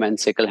was, hammer and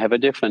sickle have a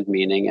different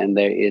meaning. And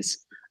there is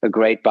a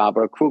great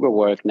Barbara Kruger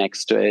work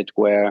next to it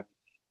where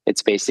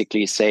it's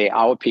basically say,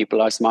 our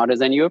people are smarter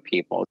than your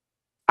people.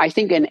 I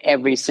think in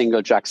every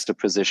single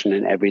juxtaposition,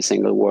 in every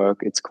single work,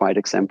 it's quite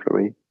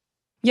exemplary.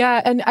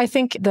 Yeah, and I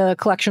think the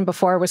collection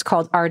before was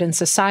called Art and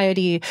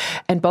Society,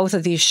 and both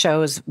of these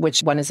shows,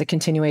 which one is a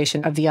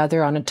continuation of the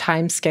other on a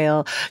time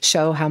scale,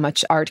 show how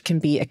much art can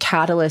be a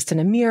catalyst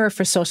and a mirror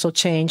for social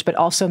change, but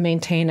also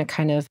maintain a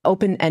kind of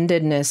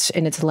open-endedness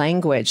in its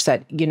language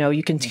that, you know,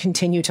 you can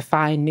continue to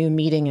find new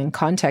meaning and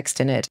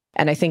context in it.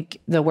 And I think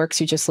the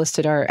works you just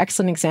listed are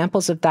excellent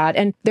examples of that.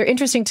 And they're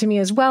interesting to me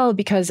as well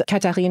because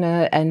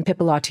Katharina and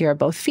Pippilotti are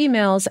both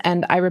females.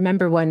 And I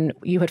remember when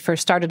you had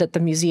first started at the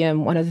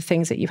museum, one of the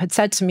things that you had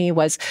said to me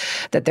was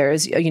that there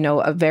is, you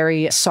know, a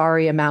very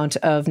sorry amount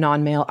of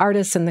non-male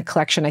artists in the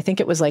collection. I think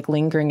it was like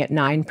lingering at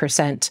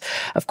 9%.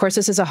 Of course,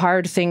 this is a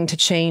hard thing to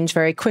change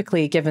very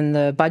quickly given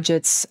the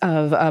budgets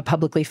of a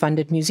publicly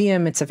funded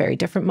museum. It's a very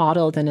different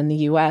model than in the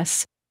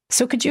US.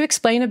 So could you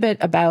explain a bit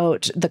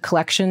about the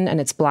collection and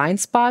its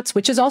blind spots,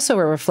 which is also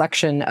a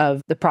reflection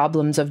of the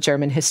problems of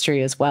German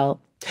history as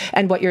well,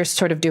 and what you're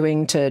sort of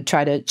doing to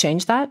try to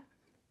change that?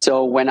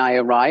 So when I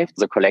arrived,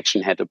 the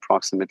collection had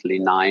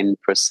approximately 9%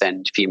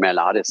 female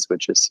artists,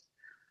 which is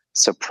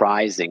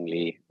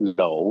surprisingly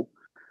low.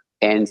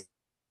 And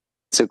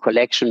the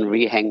collection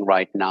rehang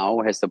right now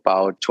has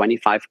about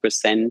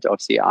 25% of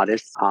the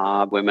artists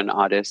are women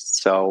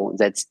artists. So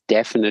that's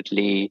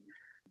definitely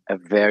a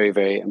very,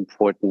 very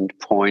important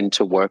point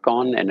to work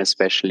on, and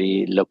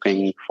especially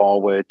looking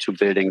forward to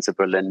building the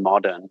Berlin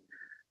Modern.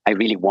 I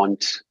really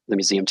want the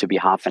museum to be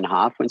half and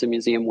half when the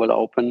museum will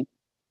open,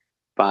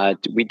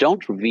 but we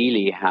don't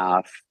really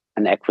have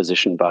an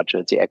acquisition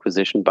budget. The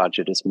acquisition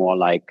budget is more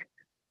like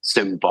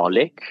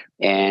symbolic,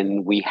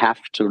 and we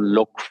have to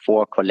look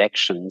for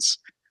collections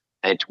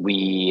that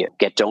we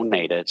get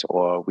donated,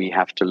 or we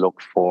have to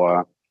look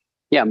for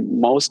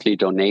mostly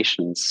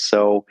donations.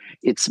 So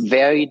it's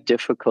very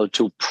difficult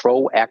to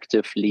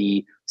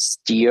proactively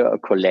steer a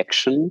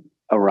collection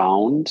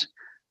around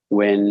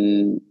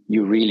when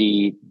you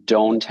really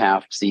don't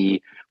have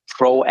the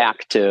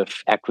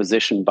proactive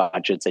acquisition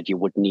budgets that you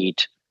would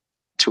need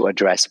to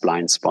address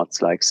blind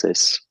spots like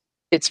this.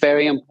 It's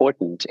very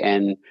important.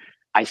 And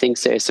I think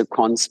there's a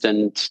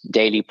constant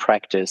daily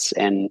practice.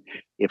 And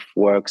if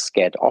works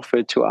get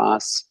offered to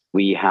us,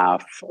 we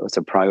have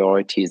the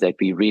priorities that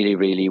we really,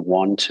 really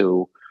want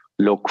to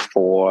look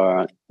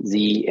for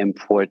the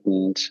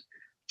important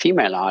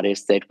female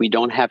artists that we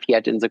don't have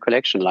yet in the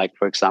collection, like,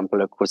 for example,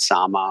 a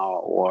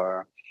Kusama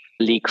or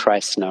Lee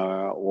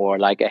Kressner, or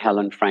like a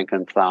Helen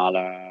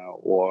Frankenthaler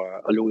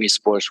or a Louise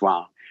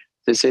Bourgeois.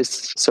 This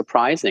is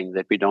surprising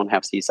that we don't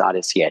have these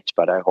artists yet,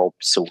 but I hope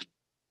soon.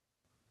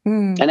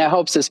 And I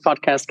hope this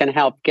podcast can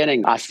help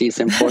getting us these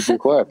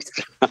important works.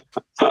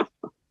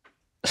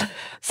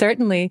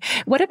 Certainly.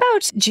 What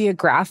about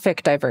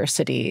geographic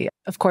diversity?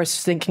 Of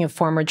course, thinking of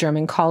former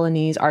German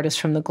colonies, artists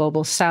from the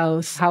global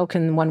south, how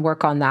can one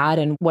work on that?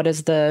 And what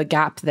is the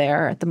gap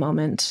there at the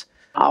moment?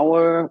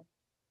 Our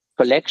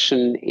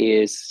collection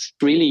is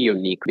really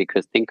unique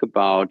because think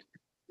about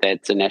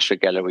that the National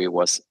Gallery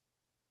was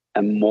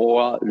a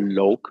more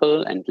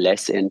local and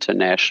less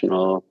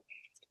international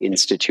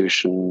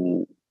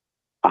institution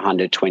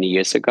 120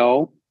 years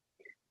ago.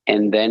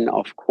 And then,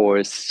 of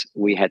course,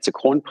 we had the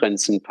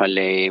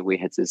Kronprinzenpalais, we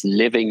had this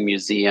living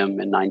museum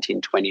in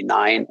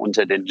 1929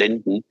 unter den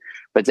Linden.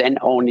 But then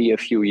only a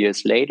few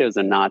years later,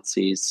 the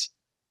Nazis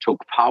took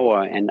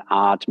power and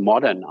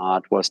modern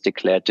art was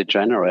declared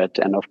degenerate.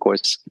 And of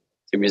course,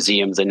 the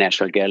museum, the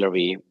National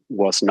Gallery,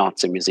 was not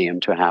the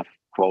museum to have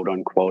quote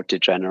unquote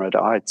degenerate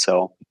art.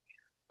 So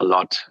a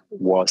lot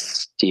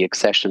was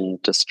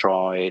deaccession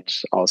destroyed,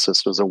 also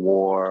through the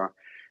war.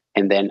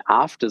 And then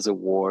after the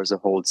war, the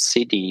whole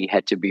city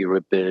had to be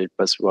rebuilt,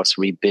 but was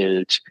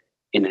rebuilt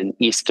in an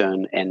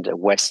eastern and a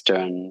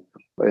western,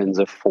 in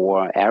the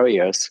 4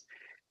 areas.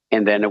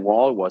 And then a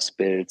wall was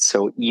built.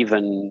 So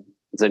even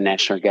the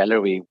National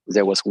Gallery,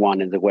 there was one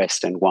in the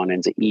west and one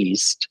in the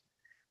east.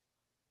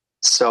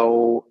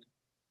 So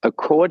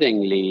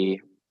accordingly,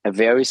 a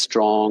very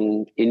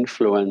strong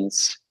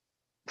influence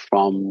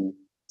from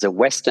the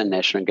Western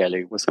National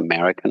Gallery was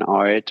American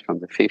art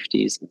from the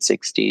 50s and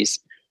 60s.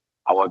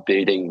 Our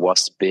building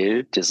was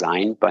built,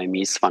 designed by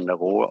Mies van der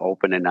Rohe,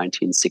 opened in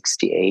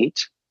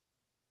 1968.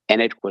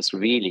 And it was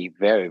really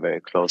very,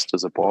 very close to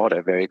the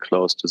border, very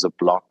close to the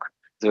bloc,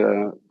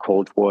 the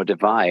Cold War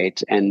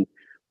divide. And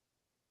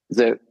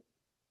the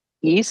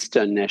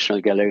Eastern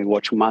National Gallery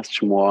was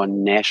much more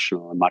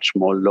national, much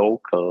more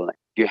local.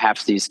 You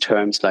have these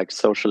terms like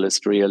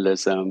socialist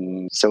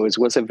realism. So it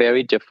was a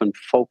very different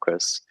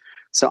focus.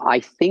 So I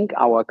think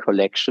our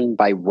collection,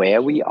 by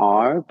where we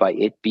are, by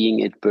it being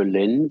in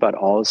Berlin, but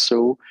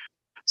also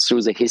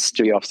through the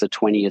history of the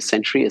 20th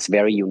century, is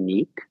very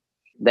unique.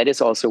 That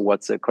is also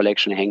what the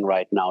collection hang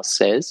right now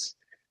says.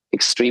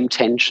 Extreme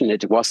tension.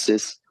 It was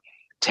this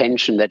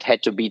tension that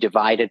had to be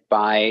divided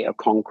by a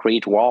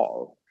concrete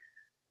wall.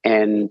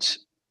 And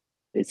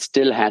it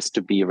still has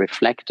to be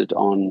reflected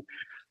on.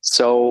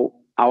 So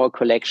our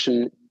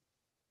collection,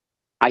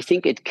 I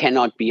think it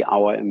cannot be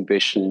our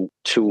ambition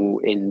to,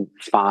 in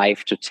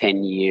 5 to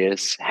 10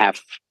 years, have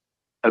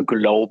a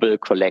global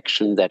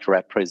collection that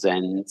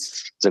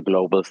represents the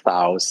global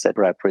South, that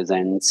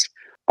represents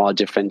all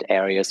different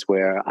areas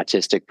where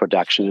artistic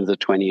production in the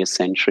 20th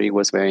century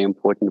was very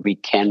important. We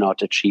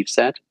cannot achieve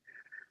that.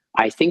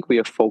 I think we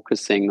are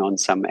focusing on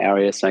some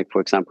areas, like, for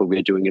example,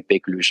 we're doing a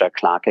big Lucia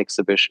Clark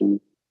exhibition.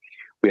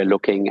 We are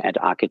looking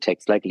at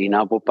architects like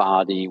Lina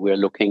Bobardi. We're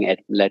looking at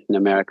Latin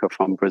America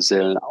from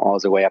Brazil all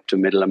the way up to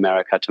Middle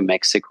America to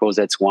Mexico.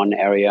 That's one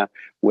area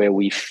where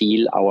we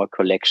feel our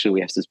collection.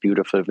 We have this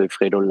beautiful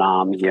Wilfredo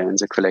Lahm here in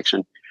the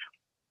collection,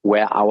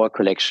 where our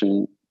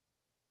collection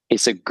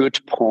is a good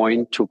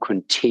point to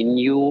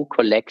continue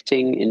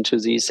collecting into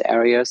these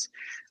areas.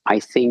 I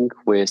think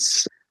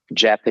with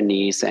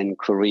Japanese and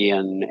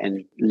Korean,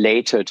 and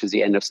later to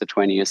the end of the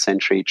 20th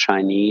century,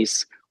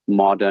 Chinese,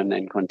 modern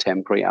and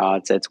contemporary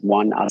arts, that's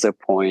one other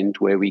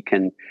point where we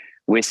can,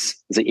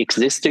 with the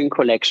existing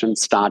collection,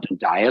 start a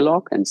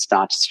dialogue and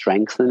start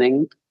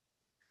strengthening.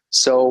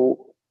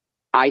 So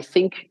I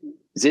think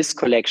this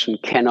collection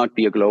cannot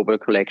be a global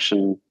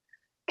collection,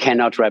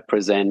 cannot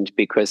represent,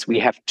 because we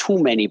have too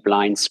many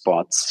blind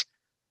spots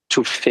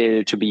to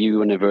fill to be a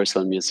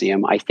universal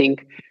museum. I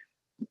think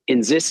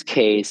in this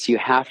case, you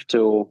have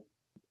to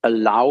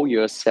allow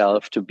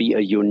yourself to be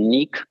a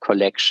unique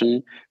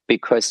collection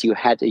because you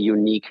had a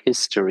unique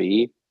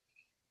history,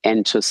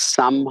 and to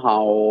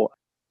somehow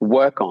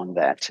work on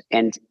that.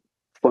 And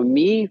for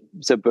me,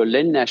 the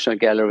Berlin National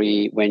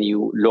Gallery, when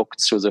you look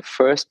through the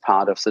first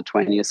part of the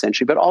 20th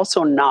century, but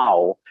also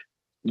now,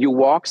 you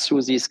walk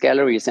through these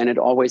galleries and it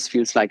always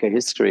feels like a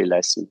history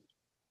lesson,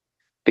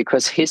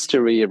 because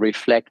history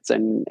reflects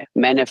and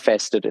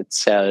manifested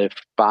itself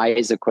by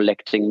the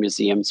collecting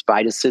museums,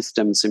 by the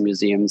systems in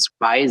museums,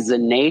 by the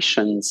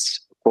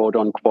nations, quote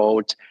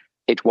unquote,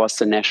 it was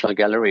the National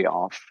Gallery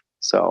of.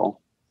 So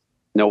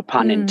no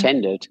pun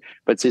intended,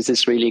 but this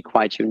is really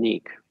quite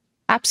unique.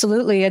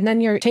 Absolutely. And then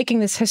you're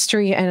taking this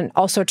history and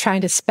also trying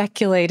to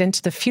speculate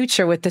into the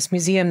future with this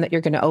museum that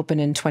you're going to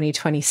open in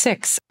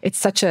 2026. It's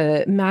such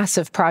a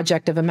massive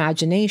project of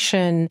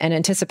imagination and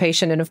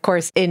anticipation. And of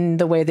course, in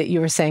the way that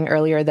you were saying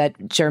earlier,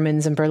 that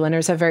Germans and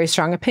Berliners have very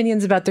strong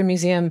opinions about their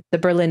museum, the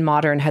Berlin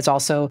Modern has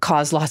also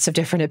caused lots of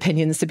different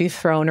opinions to be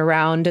thrown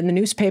around in the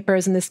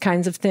newspapers and this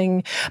kinds of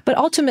thing. But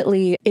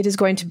ultimately, it is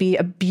going to be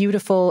a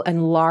beautiful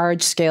and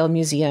large-scale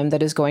museum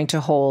that is going to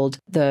hold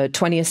the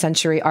 20th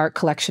century art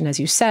collection, as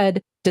you said,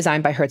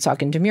 designed by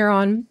Herzog and de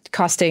Meuron,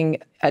 costing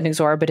an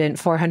exorbitant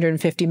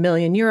 450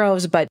 million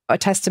euros, but a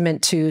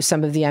testament to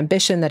some of the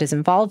ambition that is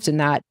involved in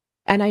that.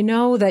 And I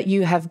know that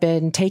you have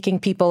been taking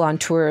people on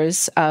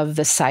tours of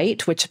the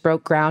site, which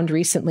broke ground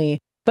recently,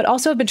 but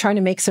also have been trying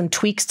to make some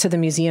tweaks to the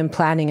museum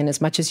planning in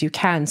as much as you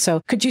can.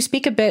 So could you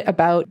speak a bit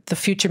about the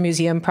future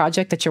museum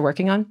project that you're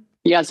working on?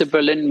 Yeah, the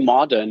Berlin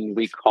Modern,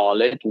 we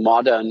call it.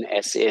 Modern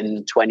as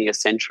in 20th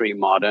century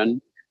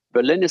modern.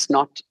 Berlin is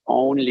not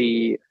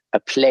only a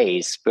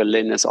place.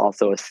 Berlin is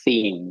also a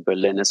theme.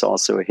 Berlin is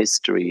also a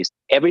history.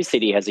 Every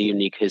city has a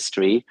unique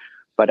history,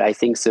 but I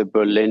think the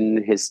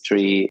Berlin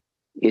history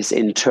is,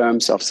 in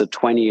terms of the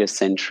 20th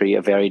century,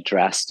 a very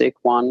drastic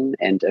one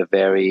and a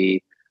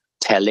very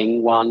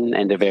telling one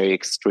and a very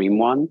extreme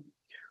one.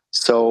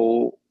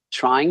 So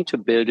trying to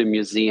build a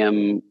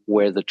museum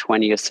where the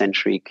 20th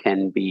century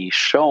can be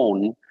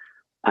shown,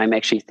 I'm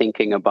actually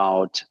thinking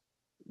about,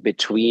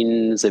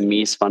 between the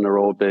Mies van der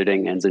Rohe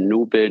building and the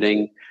new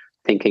building,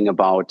 thinking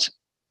about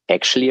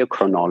actually a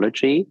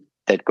chronology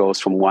that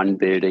goes from one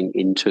building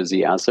into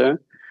the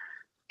other.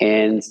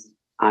 And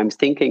I'm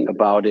thinking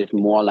about it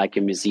more like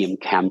a museum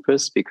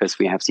campus, because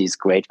we have these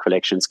great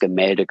collections,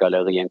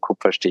 Gemäldegalerie and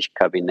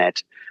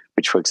Kupferstichkabinett,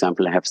 which, for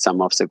example, have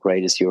some of the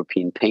greatest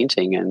European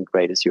painting and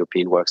greatest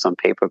European works on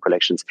paper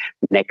collections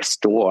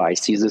next door. I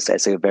see this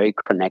as a very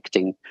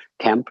connecting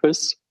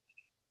campus.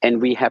 And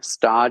we have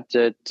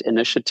started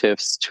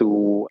initiatives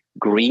to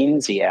green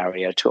the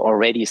area, to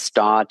already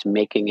start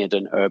making it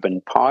an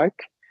urban park.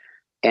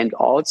 And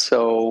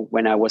also,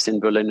 when I was in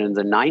Berlin in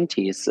the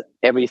 90s,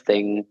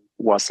 everything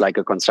was like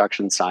a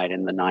construction site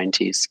in the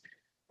 90s.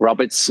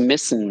 Robert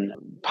Smithson,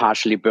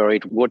 partially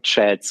buried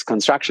woodsheds,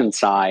 construction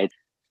site.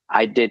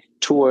 I did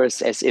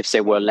tours as if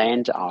they were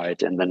land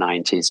art in the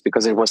 90s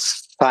because it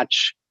was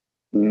such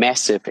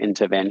massive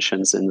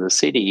interventions in the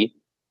city.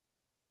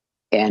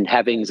 And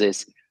having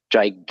this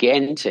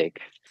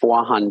gigantic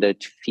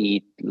 400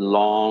 feet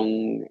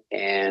long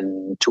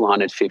and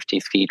 250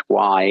 feet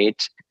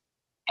wide,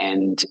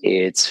 and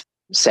it's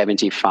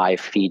 75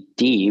 feet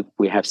deep,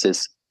 we have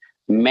this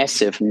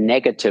massive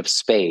negative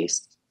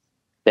space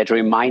that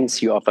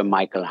reminds you of a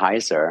Michael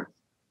Heiser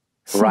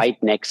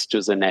right next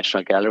to the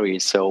National Gallery.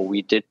 So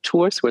we did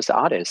tours with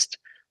artists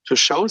to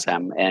show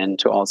them and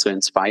to also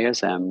inspire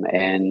them.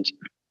 And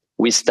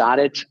we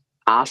started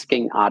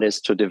asking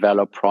artists to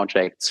develop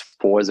projects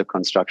for the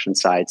construction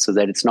site so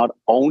that it's not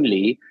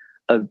only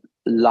a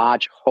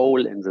large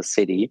hole in the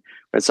city,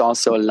 but it's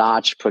also a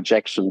large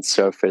projection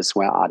surface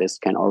where artists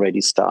can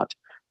already start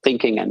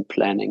thinking and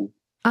planning.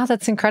 Oh,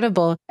 that's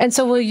incredible. And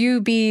so will you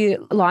be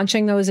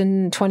launching those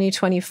in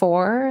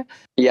 2024?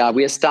 Yeah,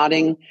 we are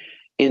starting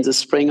in the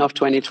spring of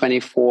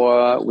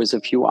 2024 with a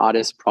few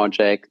artist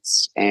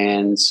projects.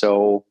 And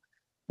so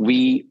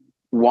we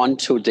want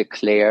to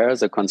declare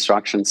the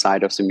construction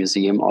side of the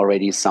museum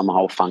already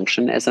somehow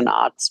function as an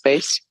art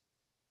space.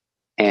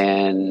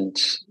 And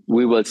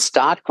we will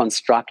start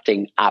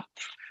constructing up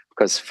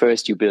because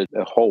first you build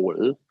a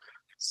hole.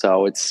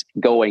 So it's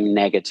going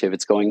negative,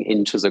 it's going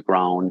into the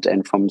ground.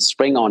 And from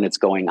spring on, it's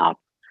going up.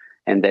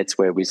 And that's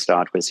where we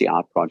start with the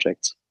art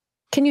projects.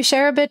 Can you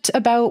share a bit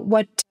about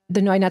what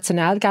the Neue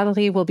National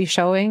Gallery will be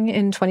showing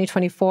in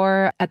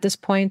 2024 at this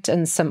point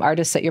and some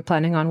artists that you're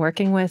planning on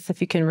working with,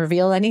 if you can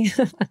reveal any?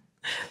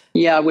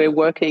 Yeah, we're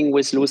working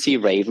with Lucy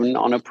Raven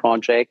on a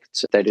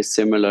project that is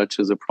similar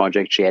to the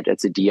project she had at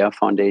the DIA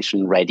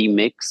Foundation, Ready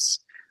Mix.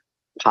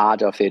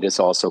 Part of it is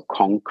also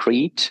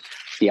concrete.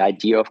 The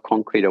idea of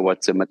concrete, or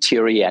what the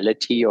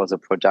materiality or the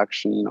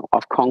production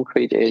of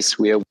concrete is.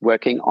 We are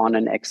working on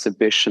an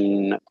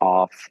exhibition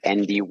of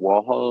Andy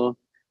Warhol.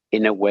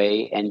 In a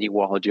way, Andy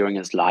Warhol during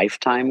his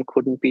lifetime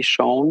couldn't be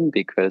shown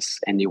because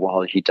Andy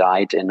Warhol, he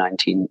died in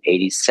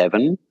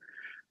 1987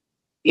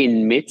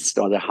 in midst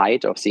or the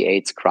height of the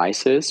AIDS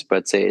crisis.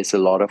 But there is a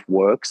lot of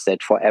works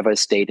that forever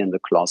stayed in the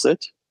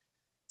closet.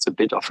 It's a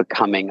bit of a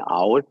coming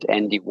out.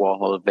 Andy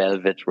Warhol,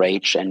 Velvet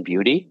Rage and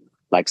Beauty,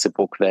 like the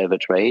book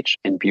Velvet Rage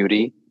and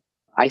Beauty.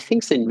 I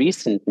think the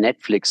recent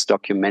Netflix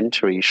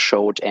documentary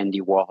showed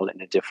Andy Warhol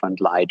in a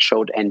different light,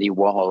 showed Andy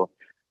Warhol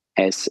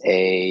as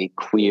a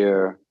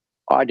queer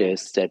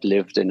artist that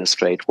lived in a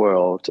straight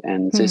world.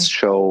 And this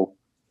show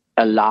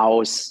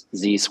allows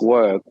these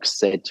works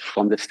that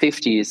from the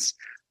 50s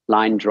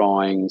line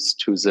drawings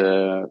to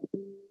the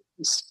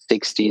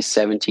 60s,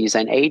 70s,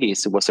 and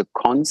 80s, it was a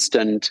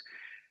constant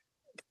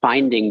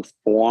finding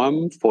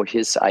form for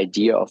his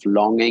idea of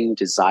longing,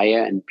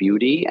 desire, and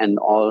beauty. And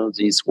all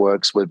these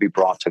works will be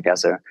brought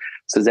together.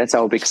 So that's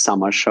our big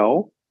summer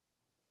show.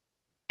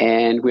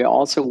 And we're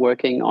also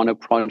working on a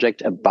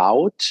project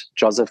about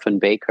Josephine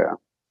Baker.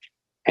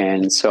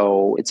 And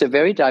so it's a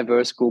very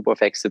diverse group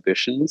of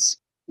exhibitions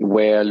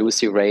where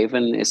Lucy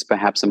Raven is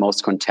perhaps the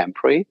most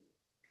contemporary.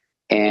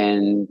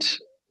 And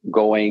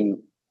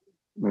going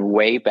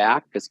way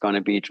back is going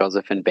to be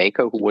Josephine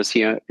Baker, who was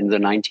here in the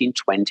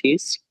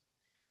 1920s.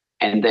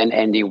 And then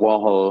Andy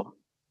Warhol,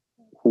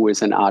 who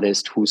is an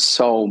artist who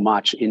so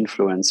much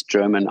influenced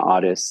German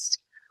artists.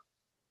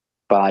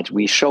 But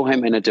we show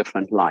him in a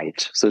different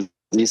light. So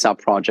these are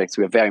projects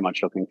we're very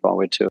much looking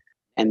forward to.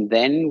 And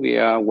then we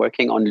are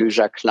working on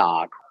Luja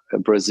Clark, a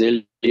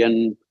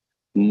Brazilian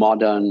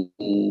modern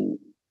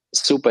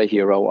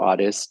superhero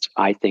artist.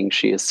 I think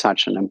she is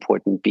such an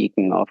important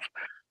beacon of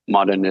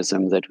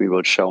modernism that we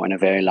will show in a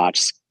very large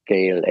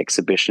scale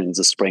exhibition in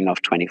the spring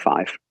of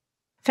 25.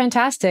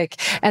 Fantastic.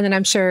 And then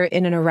I'm sure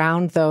in and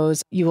around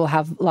those, you will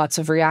have lots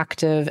of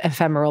reactive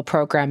ephemeral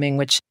programming,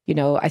 which, you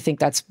know, I think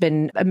that's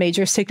been a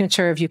major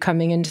signature of you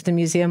coming into the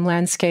museum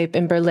landscape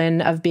in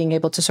Berlin, of being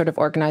able to sort of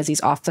organize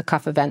these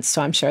off-the-cuff events.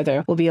 So I'm sure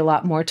there will be a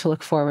lot more to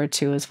look forward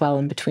to as well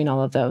in between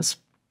all of those.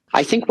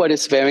 I think what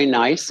is very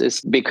nice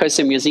is because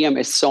the museum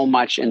is so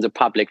much in the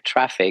public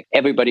traffic,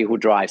 everybody who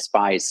drives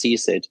by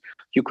sees it.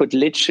 You could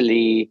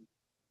literally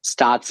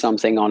start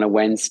something on a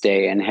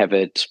Wednesday and have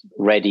it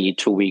ready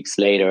 2 weeks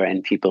later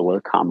and people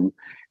will come.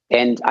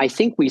 And I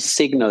think we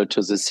signal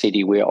to the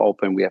city we're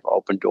open, we have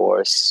open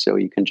doors, so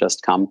you can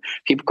just come.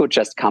 People could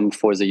just come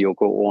for the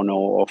Yoko Ono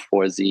or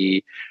for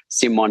the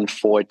Simon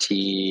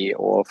Forti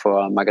or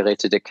for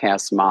Margarete de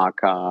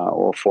Kersmacher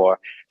or for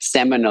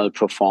seminal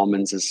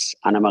performances,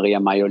 Anna Maria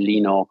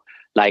Maiolino,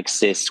 like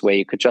this, where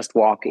you could just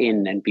walk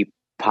in and be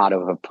part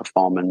of a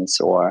performance,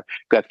 or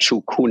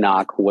Gökçe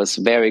Kunak, who was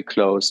very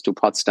close to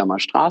Potsdamer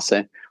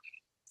Straße.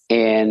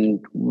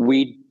 And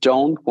we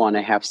don't want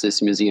to have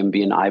this museum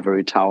be an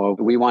ivory tower.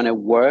 We want to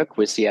work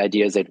with the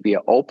idea that we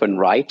are open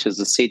right to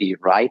the city,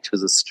 right to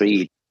the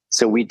street.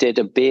 So we did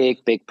a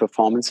big, big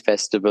performance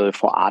festival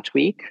for Art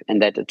Week,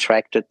 and that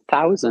attracted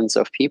thousands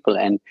of people.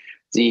 And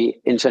the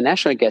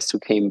international guests who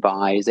came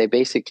by, they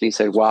basically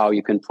said, wow,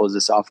 you can pull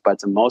this off. But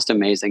the most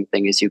amazing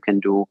thing is you can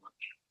do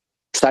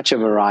such a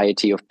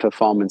variety of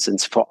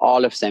performances. For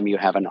all of them, you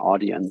have an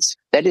audience.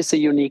 That is a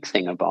unique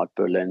thing about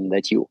Berlin,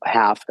 that you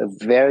have a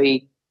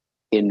very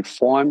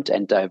informed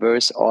and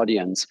diverse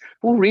audience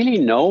who really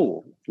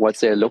know what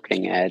they're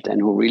looking at and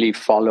who really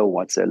follow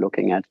what they're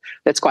looking at.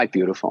 That's quite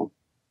beautiful.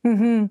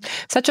 Mm-hmm.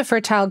 Such a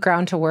fertile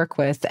ground to work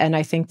with. And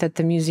I think that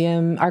the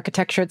museum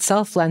architecture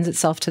itself lends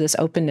itself to this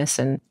openness,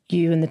 and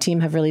you and the team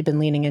have really been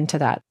leaning into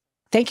that.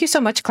 Thank you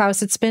so much,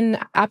 Klaus. It's been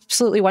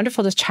absolutely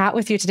wonderful to chat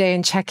with you today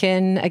and check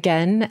in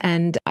again.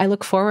 And I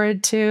look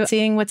forward to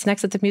seeing what's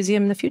next at the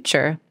museum in the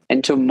future.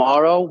 And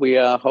tomorrow we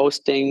are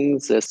hosting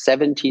the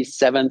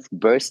 77th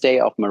birthday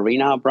of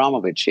Marina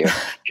Abramovic here.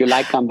 If you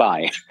like, come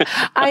by.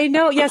 I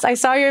know. Yes, I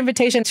saw your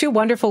invitation. 2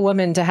 wonderful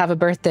women to have a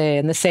birthday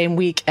in the same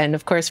week. And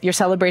of course, you're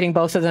celebrating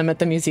both of them at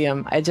the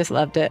museum. I just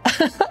loved it.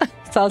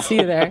 So I'll see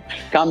you there.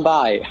 Come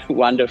by.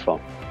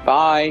 Wonderful.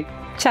 Bye.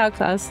 Ciao,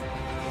 Klaus.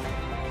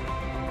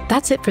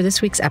 That's it for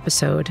this week's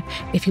episode.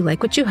 If you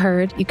like what you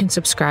heard, you can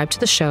subscribe to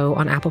the show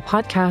on Apple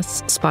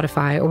Podcasts,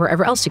 Spotify, or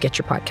wherever else you get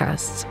your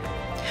podcasts.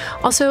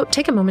 Also,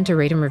 take a moment to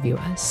rate and review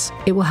us.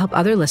 It will help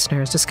other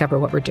listeners discover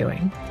what we're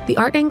doing. The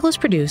Art Angle is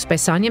produced by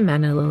Sonia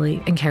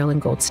Manalili and Carolyn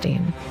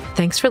Goldstein.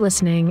 Thanks for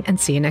listening, and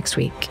see you next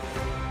week.